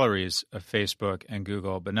calories of Facebook and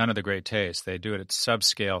Google, but none of the great taste. They do it at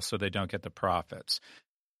subscale so they don't get the profits.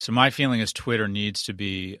 So my feeling is Twitter needs to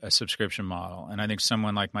be a subscription model. And I think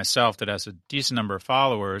someone like myself that has a decent number of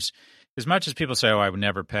followers, as much as people say, oh, I would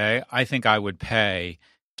never pay, I think I would pay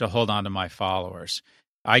to hold on to my followers.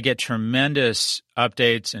 I get tremendous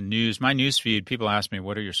updates and news. My news feed, people ask me,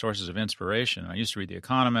 what are your sources of inspiration? I used to read The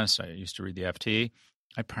Economist. I used to read the FT.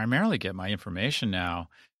 I primarily get my information now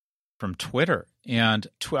from Twitter. And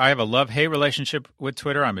I have a love-hate relationship with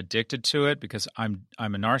Twitter. I'm addicted to it because I'm a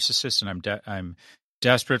narcissist, and I'm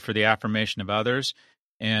desperate for the affirmation of others.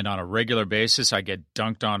 And on a regular basis, I get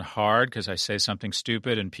dunked on hard because I say something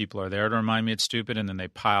stupid, and people are there to remind me it's stupid, and then they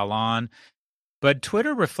pile on. But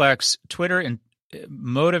Twitter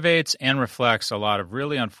motivates and reflects a lot of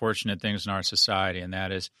really unfortunate things in our society, and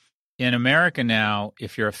that is, in America now,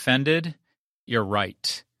 if you're offended, you're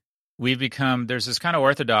right. There's this kind of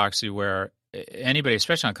orthodoxy where anybody,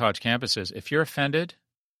 especially on college campuses, if you're offended,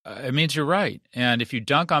 it means you're right. And if you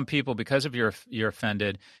dunk on people because of you're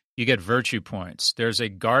offended, you get virtue points. There's a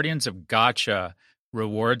Guardians of Gotcha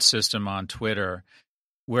reward system on Twitter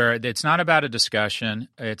where it's not about a discussion.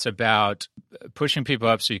 It's about pushing people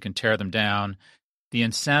up so you can tear them down. The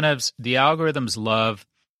incentives, the algorithms love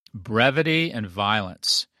brevity and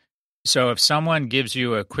violence. So if someone gives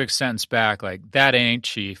you a quick sentence back like, that ain't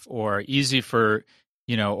chief, or easy for,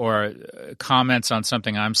 or comments on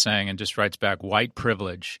something I'm saying and just writes back white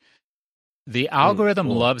privilege, the algorithm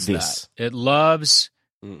loves that. It loves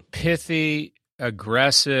pithy,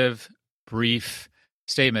 aggressive, brief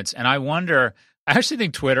statements. And I actually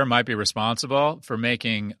think Twitter might be responsible for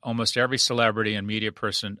making almost every celebrity and media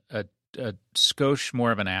person a skosh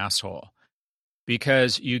more of an asshole.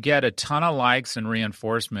 Because you get a ton of likes and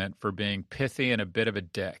reinforcement for being pithy and a bit of a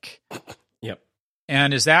dick. Yep.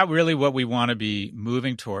 And is that really what we want to be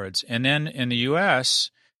moving towards? And then in the U.S.,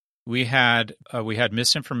 we had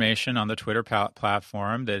misinformation on the Twitter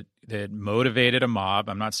platform that motivated a mob.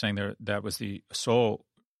 I'm not saying that was the sole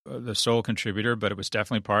contributor, but it was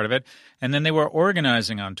definitely part of it. And then they were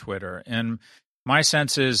organizing on Twitter. And my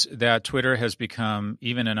sense is that Twitter has become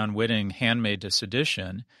even an unwitting handmaid to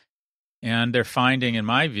sedition. And they're finding, in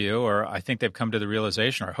my view, or I think they've come to the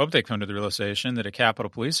realization, or I hope they've come to the realization, that a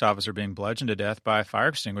Capitol police officer being bludgeoned to death by a fire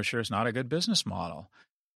extinguisher is not a good business model.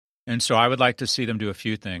 And so I would like to see them do a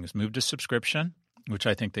few things. Move to subscription, which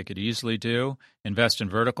I think they could easily do. Invest in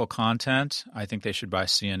vertical content. I think they should buy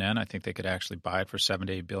CNN. I think they could actually buy it for $7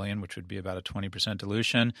 to $8 billion, which would be about a 20%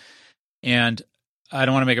 dilution. And I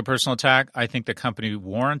don't want to make a personal attack. I think the company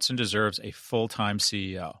warrants and deserves a full-time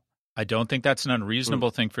CEO. I don't think that's an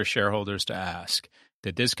unreasonable thing for shareholders to ask,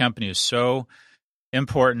 that this company is so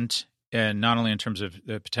important, and not only in terms of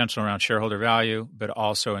the potential around shareholder value, but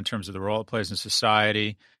also in terms of the role it plays in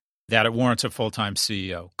society, that it warrants a full-time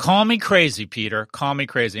CEO. Call me crazy, Peter. Call me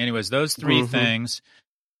crazy. Anyways, those three things,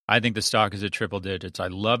 I think the stock is at triple digits. I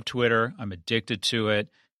love Twitter. I'm addicted to it.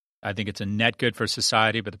 I think it's a net good for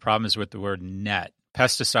society, but the problem is with the word net.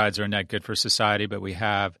 Pesticides are a net good for society, but we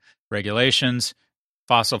have regulations.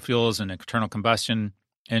 Fossil fuels and internal combustion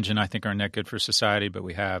engine, I think, are net good for society, but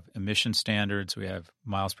we have emission standards. We have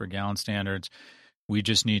miles per gallon standards. We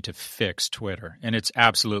just need to fix Twitter, and it's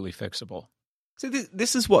absolutely fixable. So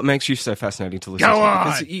this is what makes you so fascinating to listen to. Go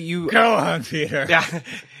on. Because Go on, Peter. Yeah.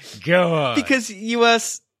 Go on. Because you are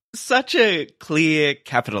such a clear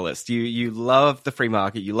capitalist. You love the free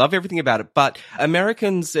market. You love everything about it. But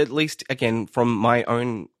Americans, at least, again, from my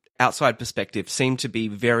own outside perspective, seem to be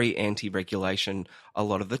very anti-regulation a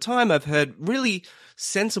lot of the time. I've heard really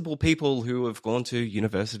sensible people who have gone to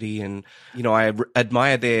university and, I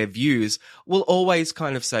admire their views, will always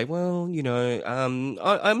kind of say, well,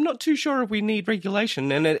 I'm not too sure if we need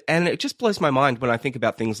regulation. And it just blows my mind when I think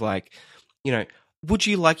about things like, would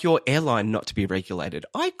you like your airline not to be regulated?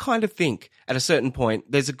 I kind of think at a certain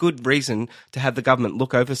point, there's a good reason to have the government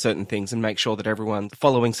look over certain things and make sure that everyone's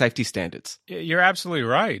following safety standards. You're absolutely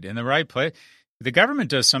right. In the right place. The government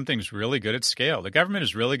does some things really good at scale. The government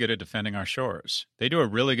is really good at defending our shores. They do a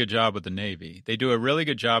really good job with the Navy. They do a really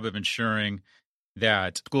good job of ensuring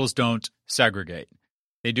that schools don't segregate.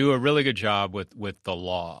 They do a really good job with the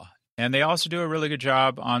law. And they also do a really good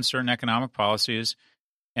job on certain economic policies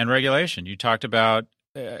and regulation. You talked about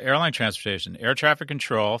airline transportation, air traffic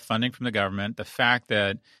control, funding from the government, the fact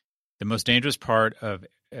that the most dangerous part of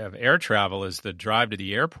air travel is the drive to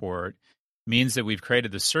the airport means that we've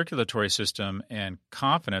created the circulatory system and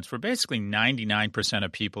confidence where basically 99%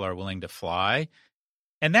 of people are willing to fly.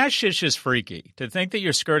 And that shit's just freaky. To think that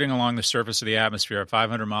you're skirting along the surface of the atmosphere at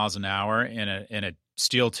 500 miles an hour in a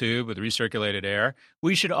steel tube with recirculated air,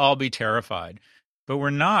 we should all be terrified. But we're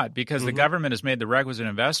not, because the government has made the requisite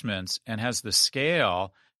investments and has the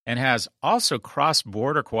scale and has also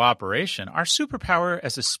cross-border cooperation. Our superpower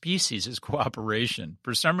as a species is cooperation.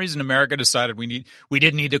 For some reason, America decided we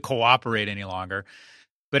didn't need to cooperate any longer.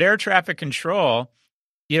 But air traffic control,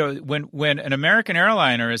 when an American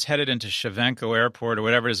airliner is headed into Shevchenko Airport or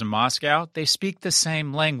whatever it is in Moscow, they speak the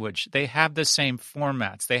same language. They have the same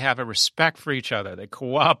formats. They have a respect for each other. They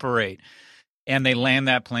cooperate. And they land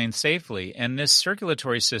that plane safely. And this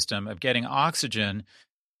circulatory system of getting oxygen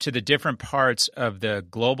to the different parts of the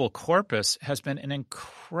global corpus has been an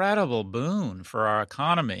incredible boon for our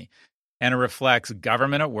economy. And it reflects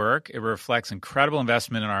government at work. It reflects incredible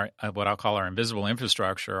investment in our what I'll call our invisible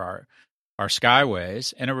infrastructure, our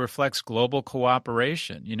skyways, and it reflects global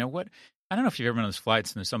cooperation. You know what? I don't know if you've ever been on those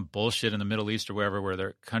flights and there's some bullshit in the Middle East or wherever where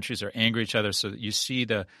their countries are angry at each other, so that you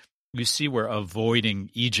see we're avoiding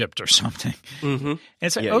Egypt or something. And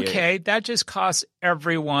it's like, that just costs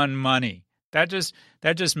everyone money. That just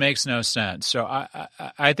makes no sense. So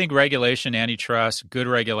I think regulation, antitrust, good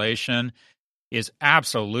regulation is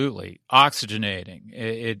absolutely oxygenating.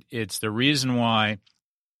 It's the reason why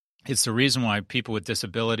people with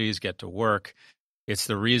disabilities get to work. It's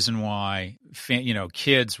the reason why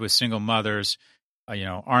kids with single mothers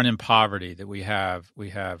aren't in poverty, that we have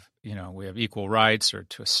equal rights, or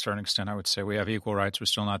to a certain extent, I would say we have equal rights. We're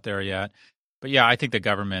still not there yet. But yeah, I think the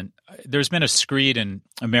government, there's been a screed in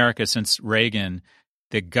America since Reagan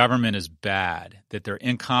that government is bad, that they're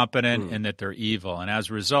incompetent and that they're evil. And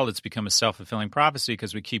as a result, it's become a self-fulfilling prophecy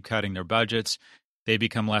because we keep cutting their budgets. They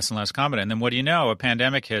become less and less competent. And then what do you know? A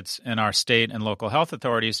pandemic hits and our state and local health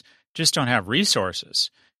authorities just don't have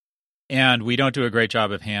resources. And we don't do a great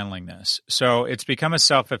job of handling this. So it's become a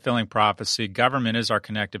self-fulfilling prophecy. Government is our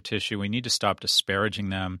connective tissue. We need to stop disparaging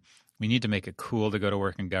them. We need to make it cool to go to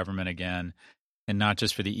work in government again. and not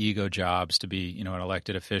just for the ego jobs to be, an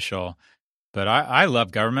elected official. But I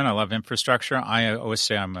love government. I love infrastructure. I always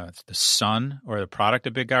say I'm the son or the product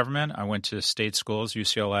of big government. I went to state schools,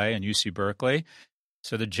 UCLA and UC Berkeley.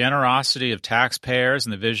 So the generosity of taxpayers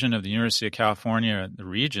and the vision of the University of California, the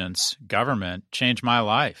Regents government, changed my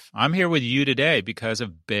life. I'm here with you today because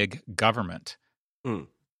of big government.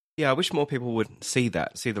 Yeah, I wish more people would see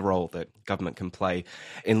the role that government can play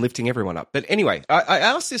in lifting everyone up. But anyway, I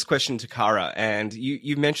asked this question to Kara, and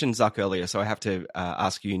you mentioned Zuck earlier, so I have to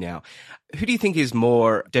ask you now. Who do you think is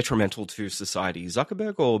more detrimental to society,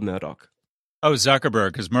 Zuckerberg or Murdoch? Oh,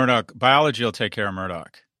 Zuckerberg, because biology will take care of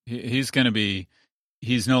Murdoch.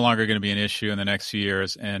 He's no longer going to be an issue in the next few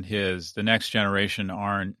years, and the next generation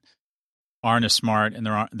aren't as smart and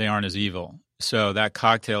they aren't as evil. So that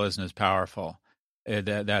cocktail isn't as powerful.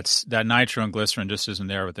 That nitro and glycerin just isn't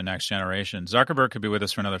there with the next generation. Zuckerberg could be with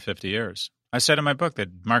us for another 50 years. I said in my book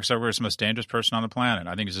that Mark Zuckerberg is the most dangerous person on the planet.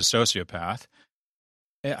 I think he's a sociopath.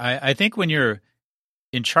 I think when you're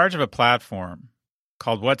in charge of a platform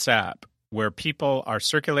called WhatsApp, where people are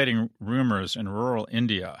circulating rumors in rural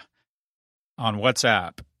India on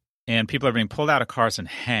WhatsApp, and people are being pulled out of cars and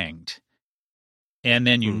hanged, and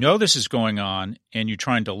then you know this is going on, and you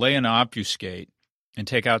try and delay and obfuscate and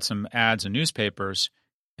take out some ads in newspapers,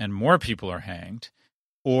 and more people are hanged,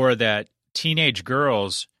 or that teenage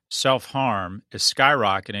girls' self-harm is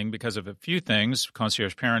skyrocketing because of a few things,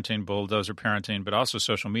 concierge parenting, bulldozer parenting, but also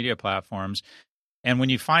social media platforms. And when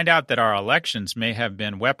you find out that our elections may have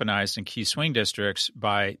been weaponized in key swing districts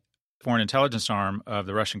by foreign intelligence arm of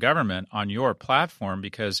the Russian government on your platform,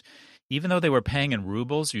 because even though they were paying in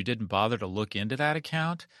rubles, you didn't bother to look into that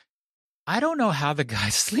account, I don't know how the guy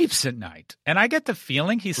sleeps at night. And I get the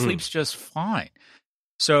feeling he sleeps just fine.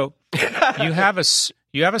 So you have a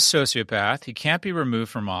sociopath. He can't be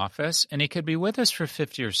removed from office, and he could be with us for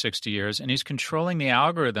 50 or 60 years, and he's controlling the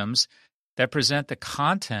algorithms that present the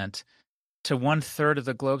content to 1/3 of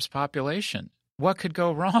the globe's population. What could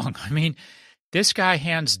go wrong? I mean, this guy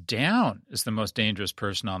hands down is the most dangerous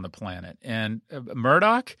person on the planet. And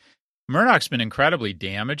Murdoch's been incredibly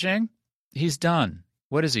damaging. He's done.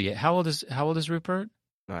 What is he? How old is Rupert?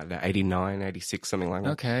 89, 86, something like that.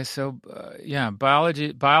 Okay, so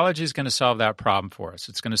biology is going to solve that problem for us.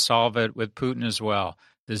 It's going to solve it with Putin as well.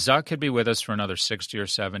 The Zuck could be with us for another 60 or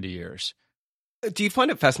 70 years. Do you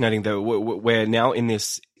find it fascinating, though, we're now in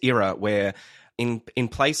this era where in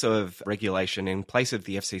place of regulation, in place of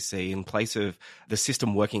the FCC, in place of the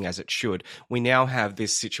system working as it should, we now have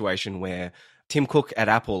this situation where Tim Cook at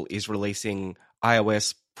Apple is releasing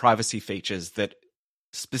iOS privacy features that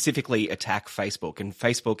specifically attack Facebook, and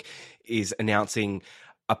Facebook is announcing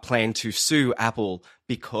a plan to sue Apple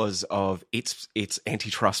because of its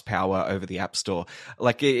antitrust power over the App Store.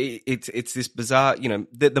 Like it's this bizarre,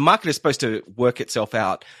 the market is supposed to work itself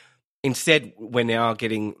out. Instead, we're now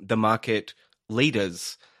getting the market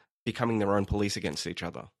leaders becoming their own police against each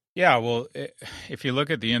other. Yeah, well, if you look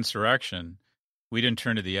at the insurrection, we didn't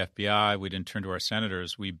turn to the FBI, we didn't turn to our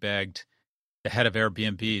senators, we begged the head of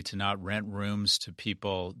Airbnb to not rent rooms to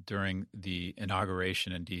people during the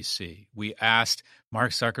inauguration in D.C. We asked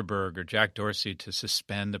Mark Zuckerberg or Jack Dorsey to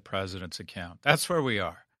suspend the president's account. That's where we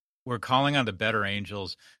are. We're calling on the better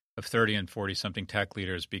angels of 30 and 40-something tech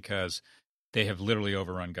leaders because they have literally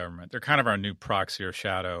overrun government. They're kind of our new proxy or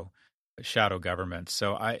shadow government.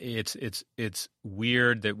 So it's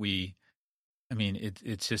weird that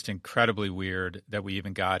it's just incredibly weird that we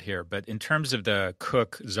even got here. But in terms of the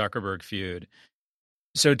Cook-Zuckerberg feud,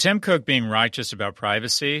 so Tim Cook being righteous about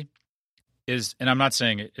privacy is, and I'm not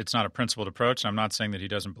saying it's not a principled approach, and I'm not saying that he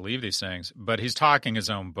doesn't believe these things, but he's talking his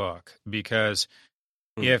own book, because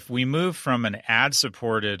if we move from an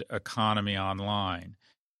ad-supported economy online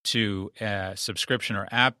to subscription or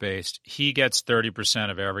app-based, he gets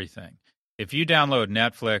 30% of everything. If you download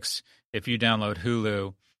Netflix, if you download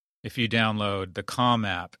Hulu, if you download the Calm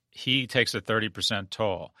app, he takes a 30%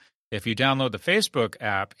 toll. If you download the Facebook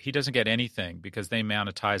app, he doesn't get anything because they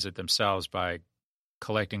monetize it themselves by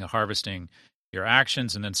collecting and harvesting your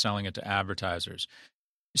actions and then selling it to advertisers.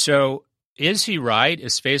 So is he right?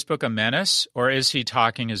 Is Facebook a menace, or is he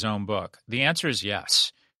talking his own book? The answer is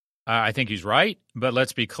yes. I think he's right, but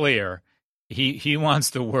let's be clear. He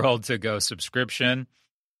wants the world to go subscription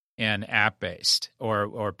and app-based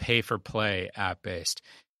or pay-for-play app-based.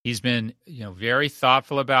 He's been, very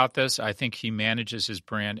thoughtful about this. I think he manages his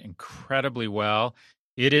brand incredibly well.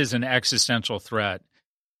 It is an existential threat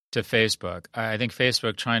to Facebook. I think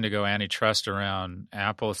Facebook trying to go antitrust around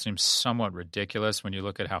Apple seems somewhat ridiculous when you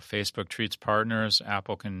look at how Facebook treats partners.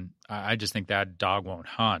 I just think that dog won't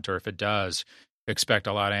hunt, or if it does, expect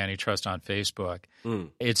a lot of antitrust on Facebook.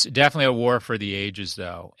 It's definitely a war for the ages,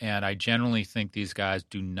 though. And I generally think these guys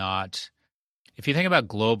do not. If you think about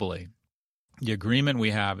globally, the agreement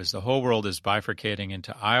we have is the whole world is bifurcating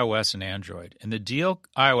into iOS and Android. And the deal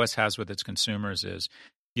iOS has with its consumers is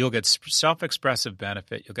you'll get self-expressive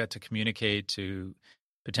benefit. You'll get to communicate to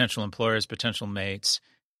potential employers, potential mates,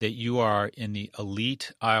 that you are in the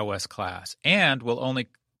elite iOS class. And will only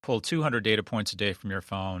pull 200 data points a day from your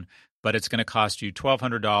phone, but it's going to cost you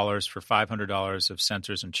 $1,200 for $500 of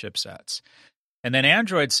sensors and chipsets. And then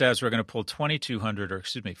Android says we're going to pull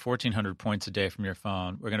 1,400 points a day from your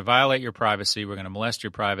phone. We're going to violate your privacy. We're going to molest your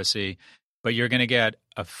privacy. But you're going to get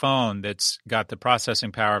a phone that's got the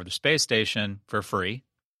processing power of the space station for free.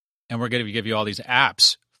 And we're going to give you all these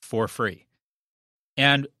apps for free.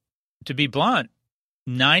 And to be blunt,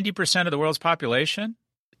 90% of the world's population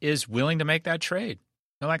is willing to make that trade.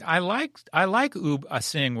 They're like, I like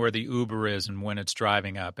seeing where the Uber is and when it's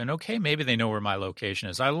driving up. And okay, maybe they know where my location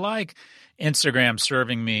is. I like Instagram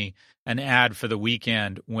serving me an ad for the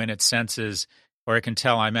weekend when it senses, or it can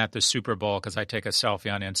tell I'm at the Super Bowl because I take a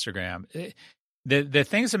selfie on Instagram. The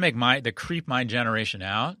things that creep my generation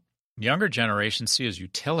out, younger generations see as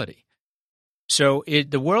utility. So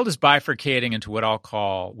the world is bifurcating into what I'll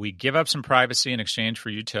call, we give up some privacy in exchange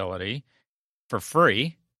for utility for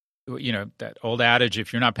free. You know, that old adage,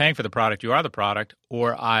 if you're not paying for the product, you are the product,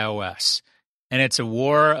 or iOS. And it's a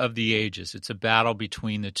war of the ages. It's a battle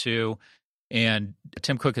between the two. And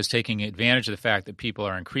Tim Cook is taking advantage of the fact that people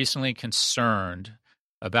are increasingly concerned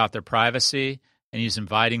about their privacy, and he's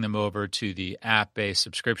inviting them over to the app-based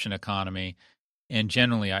subscription economy. And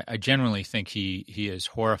generally, I generally think he is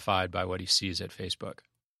horrified by what he sees at Facebook.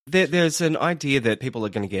 There's an idea that people are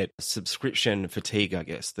going to get subscription fatigue, I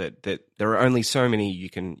guess, that there are only so many you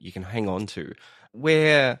can hang on to.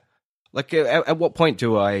 Where, like, at what point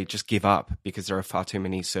do I just give up because there are far too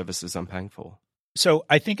many services I'm paying for? So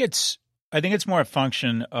I think it's more a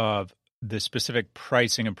function of the specific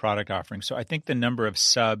pricing and product offering. So I think the number of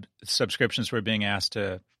subscriptions we're being asked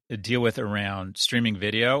to deal with around streaming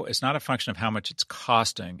video is not a function of how much it's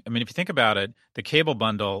costing. I mean, if you think about it, the cable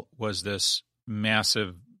bundle was this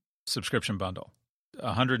massive subscription bundle,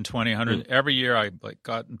 100. Every year I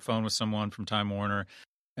got on the phone with someone from Time Warner,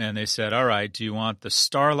 and they said, all right, do you want the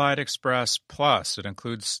Starlight Express Plus? It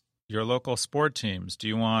includes your local sport teams. Do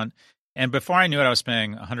you want, and before I knew it, I was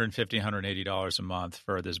paying $150, $180 a month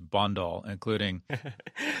for this bundle, including.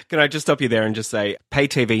 Can I just stop you there and just say, pay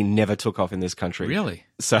TV never took off in this country. Really?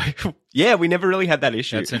 So, yeah, we never really had that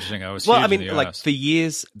issue. That's interesting. I was well, huge I mean, in the like US. for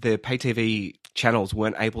years, the pay TV channels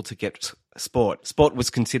weren't able to get sport. Sport was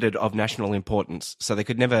considered of national importance, so they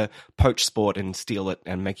could never poach sport and steal it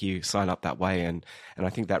and make you sign up that way. And I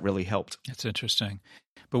think that really helped. That's interesting.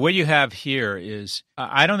 But what you have here is,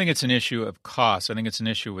 I don't think it's an issue of cost. I think it's an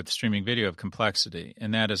issue with streaming video of complexity.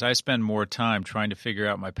 And that is, I spend more time trying to figure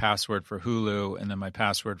out my password for Hulu, and then my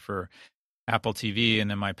password for Apple TV, and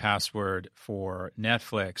then my password for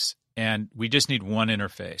Netflix. And we just need one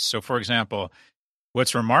interface. So, for example,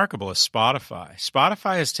 what's remarkable is Spotify.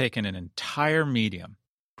 Spotify has taken an entire medium,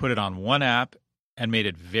 put it on one app, and made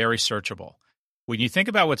it very searchable. When you think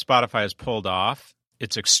about what Spotify has pulled off,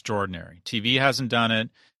 it's extraordinary. TV hasn't done it.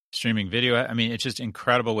 Streaming video, I mean, it's just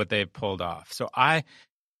incredible what they've pulled off. So I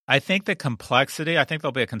think the complexity, I think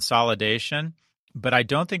there'll be a consolidation, but I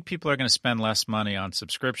don't think people are going to spend less money on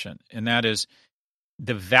subscription. And that is,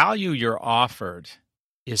 the value you're offered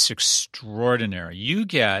is extraordinary. You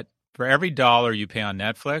get, for every dollar you pay on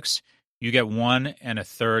Netflix, you get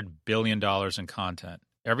 $1.33 billion in content.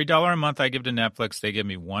 Every dollar a month I give to Netflix, they give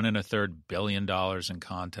me $1.33 billion in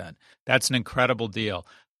content. That's an incredible deal.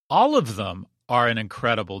 All of them are an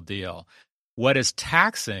incredible deal. What is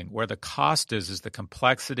taxing, where the cost is the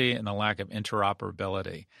complexity and the lack of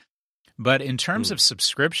interoperability. But in terms of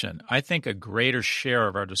subscription, I think a greater share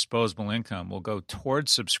of our disposable income will go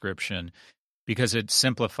towards subscription because it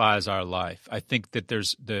simplifies our life. I think that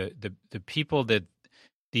there's the people that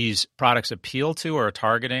these products appeal to or are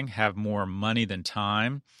targeting have more money than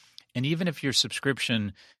time. And even if your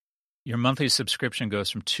monthly subscription goes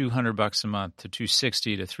from $200 a month to $260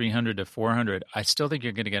 to $300 to $400, I still think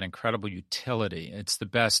you're going to get incredible utility. It's the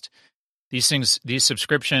best. These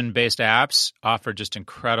subscription-based apps offer just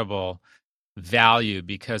incredible value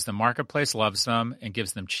because the marketplace loves them and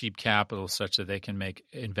gives them cheap capital such that they can make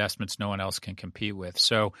investments no one else can compete with.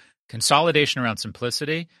 So consolidation around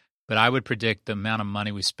simplicity. But I would predict the amount of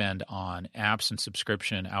money we spend on apps and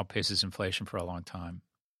subscription outpaces inflation for a long time.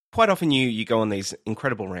 Quite often you go on these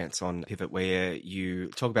incredible rants on Pivot where you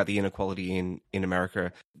talk about the inequality in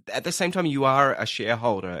America. At the same time, you are a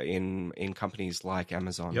shareholder in companies like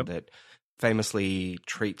Amazon that famously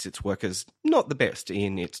treats its workers not the best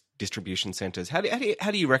in its distribution centers. How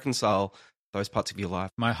do you reconcile those parts of your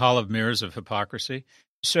life? My hall of mirrors of hypocrisy.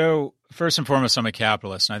 So first and foremost, I'm a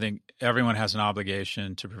capitalist, and I think everyone has an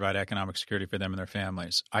obligation to provide economic security for them and their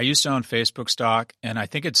families. I used to own Facebook stock, and I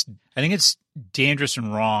think it's dangerous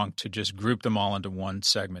and wrong to just group them all into one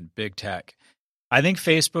segment, big tech. I think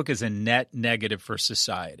Facebook is a net negative for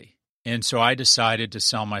society. And so I decided to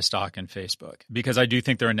sell my stock in Facebook because I do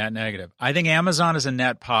think they're a net negative. I think Amazon is a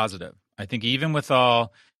net positive. I think even with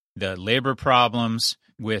all the labor problems,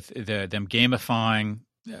 with them gamifying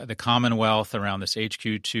the Commonwealth around this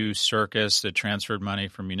HQ2 circus that transferred money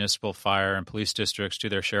from municipal fire and police districts to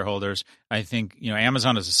their shareholders. I think,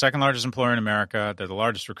 Amazon is the second largest employer in America. They're the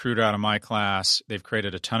largest recruiter out of my class. They've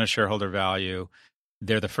created a ton of shareholder value.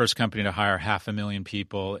 They're the first company to hire 500,000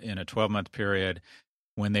 people in a 12-month period.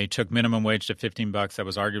 When they took minimum wage to $15, that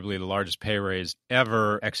was arguably the largest pay raise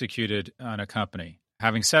ever executed on a company.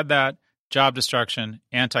 Having said that, job destruction,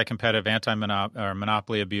 anti-competitive,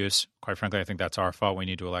 monopoly abuse. Quite frankly, I think that's our fault. We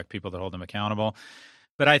need to elect people that hold them accountable.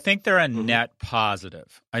 But I think they're a net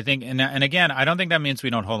positive. I think, and again, I don't think that means we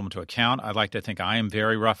don't hold them to account. I'd like to think I am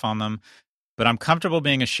very rough on them. But I'm comfortable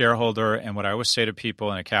being a shareholder. And what I always say to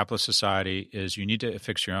people in a capitalist society is you need to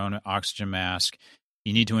fix your own oxygen mask.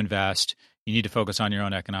 You need to invest. You need to focus on your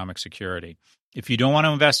own economic security. If you don't want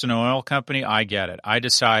to invest in an oil company, I get it. I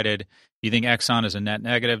decided you think Exxon is a net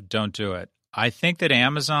negative, don't do it. I think that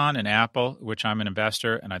Amazon and Apple, which I'm an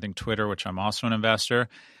investor, and I think Twitter, which I'm also an investor,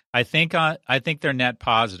 I think they're net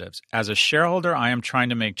positives. As a shareholder, I am trying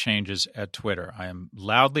to make changes at Twitter. I am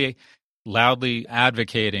loudly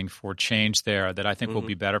advocating for change there that I think will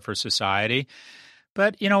be better for society.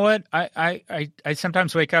 But you know what? I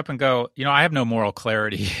sometimes wake up and go, I have no moral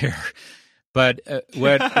clarity here. But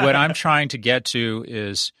what I'm trying to get to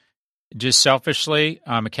is just selfishly,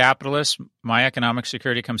 I'm a capitalist. My economic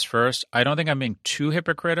security comes first. I don't think I'm being too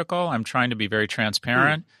hypocritical. I'm trying to be very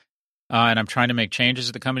transparent, and I'm trying to make changes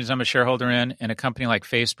at the companies I'm a shareholder in. And a company like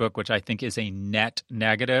Facebook, which I think is a net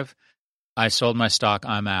negative, I sold my stock.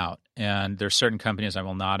 I'm out. And there's certain companies I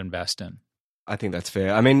will not invest in. I think that's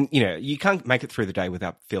fair. I mean, you can't make it through the day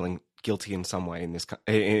without feeling guilty in some way in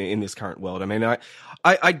this current world. I mean,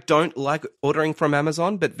 I don't like ordering from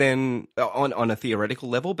Amazon, but then on a theoretical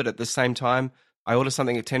level, but at the same time, I order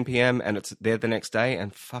something at 10 p.m. and it's there the next day,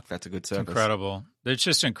 and fuck, that's a good service. It's incredible. It's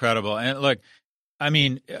just incredible. And look, I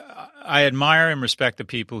mean, I admire and respect the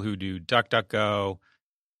people who do DuckDuckGo,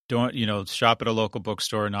 don't, shop at a local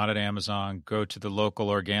bookstore, not at Amazon, go to the local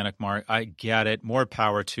organic market. I get it. More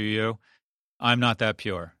power to you. I'm not that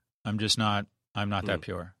pure. I'm not that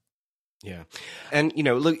pure. Yeah. And,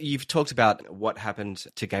 look, you've talked about what happened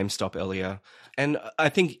to GameStop earlier. And I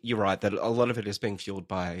think you're right that a lot of it is being fueled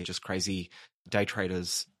by just crazy day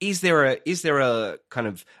traders. Is there a kind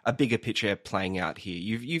of a bigger picture playing out here?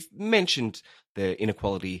 You've mentioned the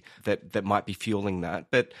inequality that might be fueling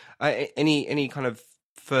that, but any kind of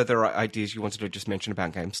further ideas you wanted to just mention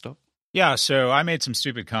about GameStop? Yeah, so I made some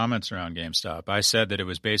stupid comments around GameStop. I said that it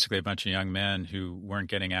was basically a bunch of young men who weren't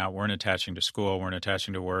getting out, weren't attaching to school, weren't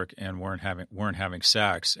attaching to work, and weren't having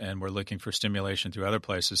sex, and were looking for stimulation through other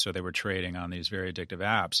places, so they were trading on these very addictive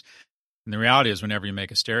apps. And the reality is whenever you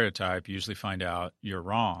make a stereotype, you usually find out you're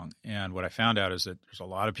wrong. And what I found out is that there's a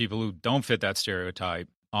lot of people who don't fit that stereotype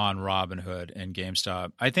on Robinhood and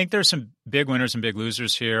GameStop. I think there's some big winners and big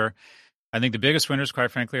losers here. I think the biggest winners, quite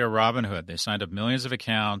frankly, are Robinhood. They signed up millions of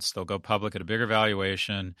accounts. They'll go public at a bigger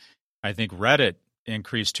valuation. I think Reddit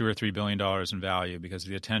increased $2 or $3 billion in value because of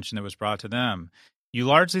the attention that was brought to them. You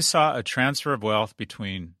largely saw a transfer of wealth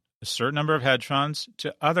between a certain number of hedge funds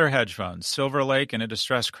to other hedge funds. Silver Lake and a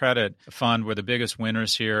distressed credit fund were the biggest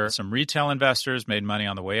winners here. Some retail investors made money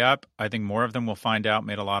on the way up. I think more of them will find out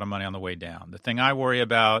made a lot of money on the way down. The thing I worry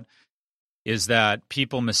about is that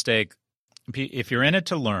people mistake. If you're in it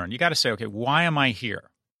to learn, you got to say, okay, why am I here?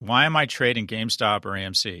 Why am I trading GameStop or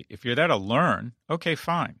AMC? If you're there to learn, okay,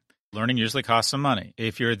 fine. Learning usually costs some money.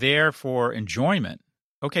 If you're there for enjoyment,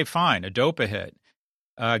 okay, fine, a dope hit.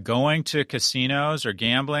 Going to casinos or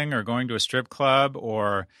gambling or going to a strip club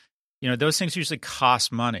or, those things usually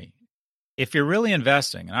cost money. If you're really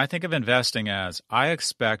investing, and I think of investing as I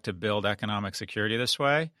expect to build economic security this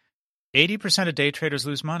way, 80% of day traders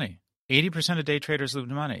lose money. 80% of day traders lose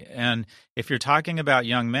money. And if you're talking about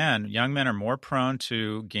young men are more prone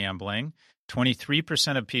to gambling.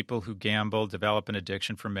 23% of people who gamble develop an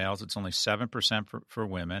addiction for males. It's only 7% for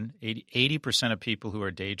women. 80% of people who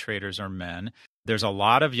are day traders are men. There's a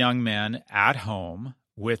lot of young men at home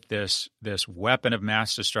with this weapon of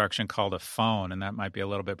mass destruction called a phone, and that might be a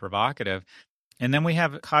little bit provocative. And then we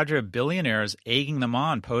have a cadre of billionaires egging them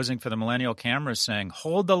on, posing for the millennial cameras saying,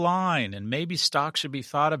 hold the line, and maybe stocks should be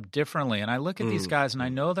thought of differently. And I look at these guys and I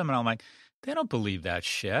know them and I'm like, they don't believe that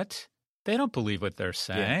shit. They don't believe what they're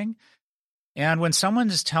saying. Yeah. And when someone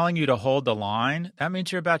is telling you to hold the line, that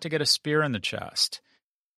means you're about to get a spear in the chest.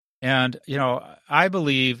 And, I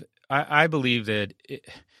believe that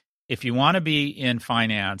if you want to be in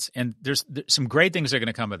finance, and there's some great things that are going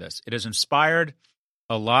to come of this. It has inspired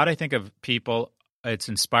a lot, I think, of people. It's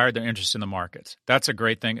inspired their interest in the markets. That's a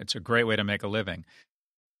great thing. It's a great way to make a living.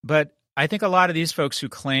 But I think a lot of these folks who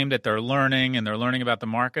claim that they're learning and they're learning about the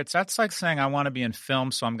markets, that's like saying, I want to be in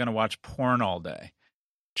film, so I'm going to watch porn all day.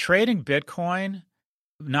 Trading Bitcoin,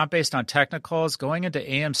 not based on technicals, going into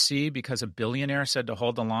AMC because a billionaire said to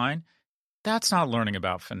hold the line, that's not learning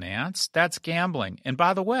about finance. That's gambling. And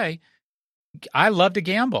by the way, I love to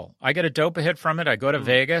gamble. I get a dope hit from it. I go to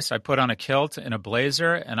Vegas. I put on a kilt and a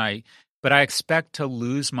blazer, but I expect to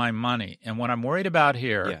lose my money. And what I'm worried about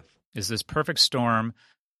here is this perfect storm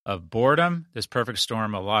of boredom, this perfect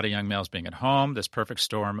storm of a lot of young males being at home, this perfect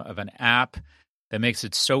storm of an app that makes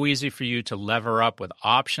it so easy for you to lever up with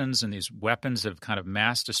options and these weapons of kind of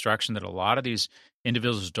mass destruction that a lot of these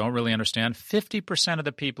individuals don't really understand. 50% of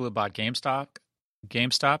the people who bought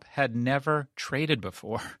GameStop had never traded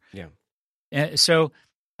before. Yeah. And so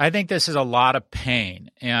I think this is a lot of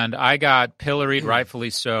pain. And I got pilloried, rightfully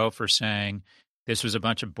so, for saying this was a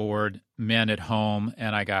bunch of bored men at home,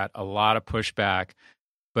 and I got a lot of pushback.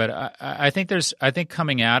 But I think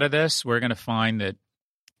coming out of this, we're going to find that,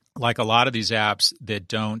 like a lot of these apps that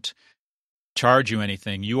don't charge you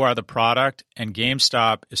anything, you are the product, and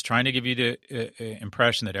GameStop is trying to give you the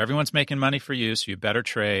impression that everyone's making money for you, so you better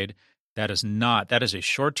trade. That is not. That is a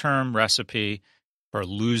short-term recipe for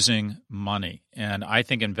losing money. And I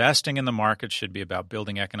think investing in the market should be about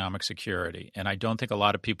building economic security. And I don't think a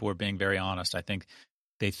lot of people were being very honest. I think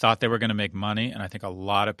they thought they were going to make money, and I think there's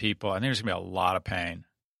going to be a lot of pain.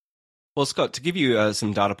 Well, Scott, to give you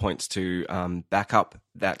some data points to back up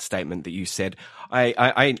that statement that you said,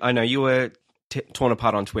 I know you were torn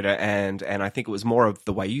apart on Twitter, and I think it was more of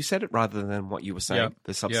the way you said it rather than what you were saying,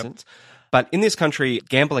 the substance. Yep. But in this country,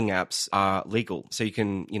 gambling apps are legal. So you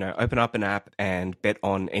can, open up an app and bet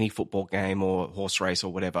on any football game or horse race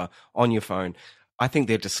or whatever on your phone. I think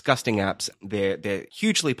they're disgusting apps. They're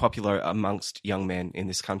hugely popular amongst young men in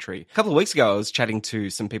this country. A couple of weeks ago, I was chatting to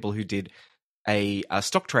some people who did a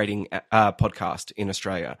stock trading podcast in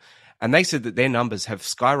Australia, and they said that their numbers have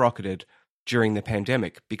skyrocketed during the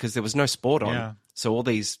pandemic because there was no sport on. Yeah. So all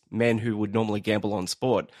these men who would normally gamble on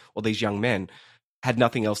sport, or these young men, had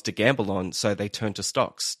nothing else to gamble on, so they turned to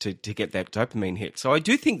stocks to get that dopamine hit. So I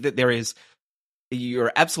do think that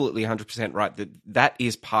you're absolutely 100% right, that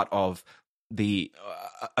is part of the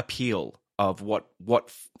appeal of what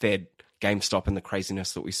fed GameStop and the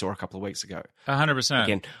craziness that we saw a couple of weeks ago. 100%.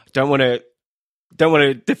 Again, don't want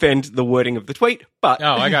to defend the wording of the tweet, but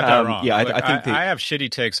no, I got that wrong. Yeah, look, I think I have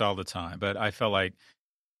shitty takes all the time, but I felt like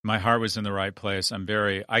my heart was in the right place.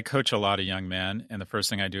 I coach a lot of young men, and the first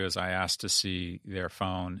thing I do is I ask to see their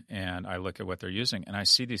phone, and I look at what they're using, and I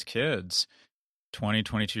see these kids, 20,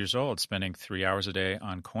 22 years old, spending 3 hours a day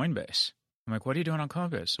on Coinbase. I'm like, what are you doing on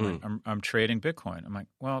Coinbase? I'm trading Bitcoin. I'm like,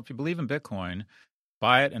 well, if you believe in Bitcoin,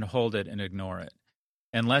 buy it and hold it and ignore it.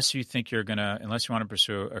 Unless you think unless you want to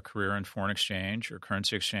pursue a career in foreign exchange or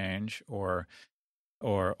currency exchange or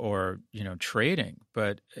trading.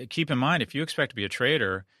 But keep in mind, if you expect to be a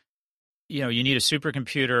trader, you need a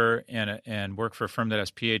supercomputer and work for a firm that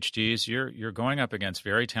has PhDs. You're going up against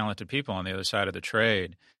very talented people on the other side of the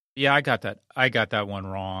trade. Yeah, I got that one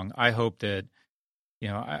wrong. I hope that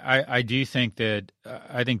I do think that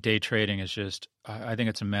I think day trading is just I think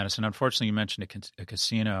it's a menace. And unfortunately, you mentioned a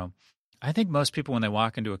casino. I think most people, when they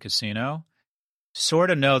walk into a casino,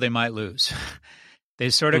 sort of know they might lose.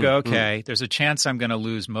 They sort of go, okay, there's a chance I'm going to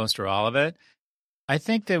lose most or all of it. I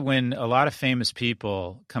think that when a lot of famous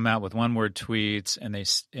people come out with one-word tweets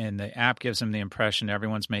and the app gives them the impression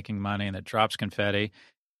everyone's making money and it drops confetti,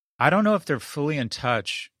 I don't know if they're fully in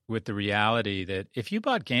touch with the reality that if you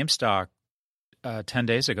bought GameStop 10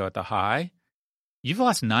 days ago at the high, you've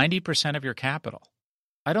lost 90% of your capital.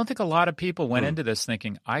 I don't think a lot of people went into this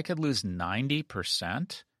thinking, I could lose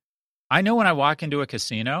 90%. I know when I walk into a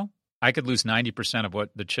casino, I could lose 90% of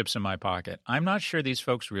what the chips in my pocket. I'm not sure these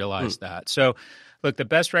folks realize that. So, look, the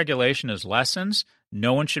best regulation is lessons.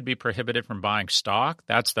 No one should be prohibited from buying stock.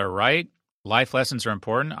 That's their right. Life lessons are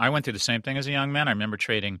important. I went through the same thing as a young man. I remember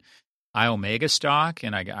trading iOmega stock,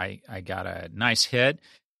 and I got a nice hit.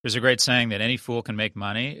 There's a great saying that any fool can make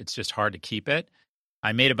money. It's just hard to keep it.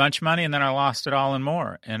 I made a bunch of money, and then I lost it all and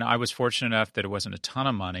more. And I was fortunate enough that it wasn't a ton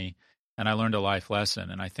of money, and I learned a life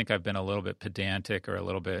lesson. And I think I've been a little bit pedantic or a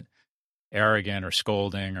little bit arrogant or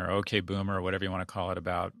scolding or okay boomer or whatever you want to call it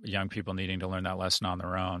about young people needing to learn that lesson on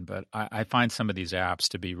their own. But I find some of these apps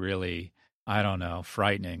to be really, I don't know,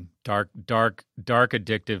 frightening. Dark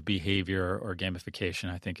addictive behavior or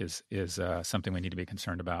gamification, I think, is something we need to be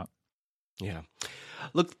concerned about. Yeah.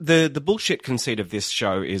 Look, the bullshit conceit of this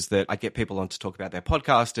show is that I get people on to talk about their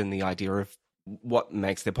podcast and the idea of what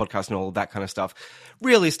makes their podcast and all of that kind of stuff.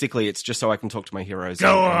 Realistically, it's just so I can talk to my heroes.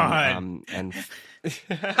 Go on!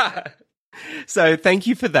 So thank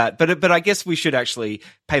you for that. But I guess we should actually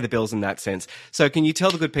pay the bills in that sense. So can you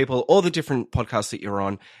tell the good people all the different podcasts that you're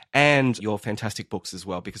on and your fantastic books as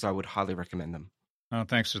well, because I would highly recommend them. Oh,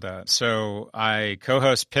 thanks for that. So I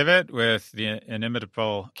co-host Pivot with the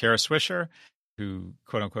inimitable Kara Swisher, who,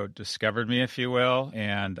 quote unquote, discovered me, if you will.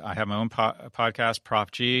 And I have my own podcast,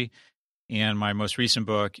 Prop G. And my most recent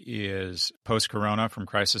book is Post-Corona, From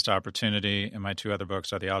Crisis to Opportunity. And my two other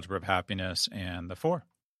books are The Algebra of Happiness and The Four.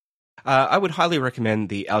 I would highly recommend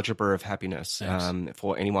The Algebra of Happiness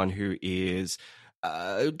for anyone who is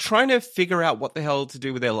trying to figure out what the hell to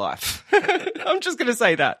do with their life. I'm just going to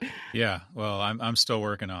say that. Yeah, well, I'm still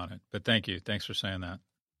working on it. But thank you. Thanks for saying that.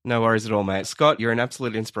 No worries at all, mate. Scott, you're an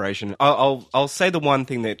absolute inspiration. I'll say the one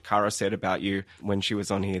thing that Kara said about you when she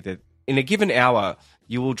was on here, that in a given hour,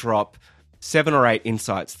 you will drop 7 or 8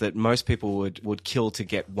 insights that most people would kill to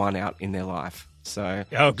get one out in their life. So,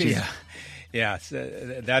 yeah,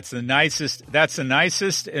 that's the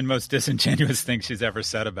nicest and most disingenuous thing she's ever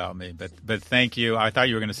said about me. But thank you. I thought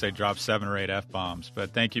you were going to say drop 7 or 8 F-bombs,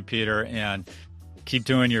 but thank you, Peter, and keep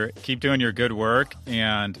doing your good work.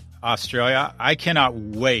 And Australia, I cannot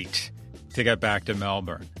wait to get back to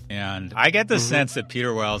Melbourne. And I get the sense that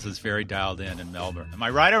Peter Wells is very dialed in Melbourne. Am I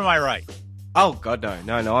right or am I right? Oh God, no,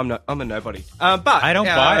 I'm not. I'm a nobody. But I don't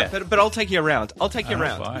buy it. But I'll take you around. I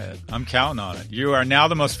don't buy it. I'm counting on it. You are now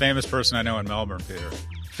the most famous person I know in Melbourne, Peter.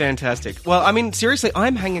 Fantastic. Well, I mean, seriously,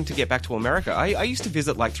 I'm hanging to get back to America. I used to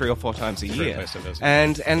visit like 3 or 4 times a year. Place to visit.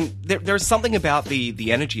 And there's something about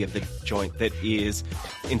the energy of the joint that is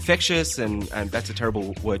infectious, and that's a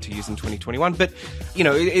terrible word to use in 2021. But you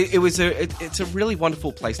know, it's a really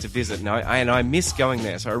wonderful place to visit, and I miss going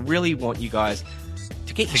there. So I really want you guys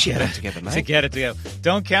to get your shit back together, mate. To get it together.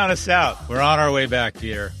 Don't count us out. We're on our way back,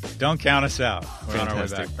 Peter. Don't count us out. We're on our way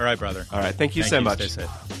back. All right, brother. All right. Thank you so much. Stay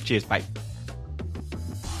safe. Cheers. Bye.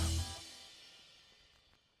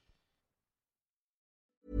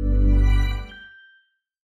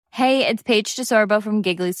 Hey, it's Paige DeSorbo from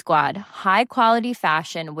Giggly Squad. High quality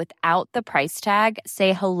fashion without the price tag.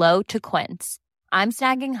 Say hello to Quince. I'm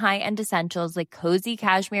snagging high-end essentials like cozy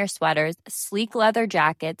cashmere sweaters, sleek leather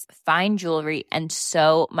jackets, fine jewelry, and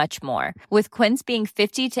so much more. With Quince being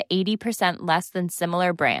 50 to 80% less than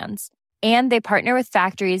similar brands. And they partner with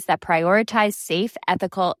factories that prioritize safe,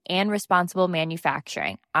 ethical, and responsible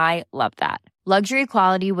manufacturing. I love that. Luxury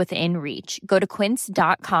quality within reach. Go to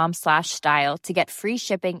quince.com/style to get free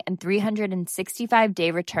shipping and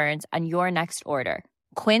 365-day returns on your next order.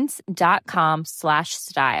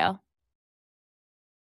 Quince.com/style.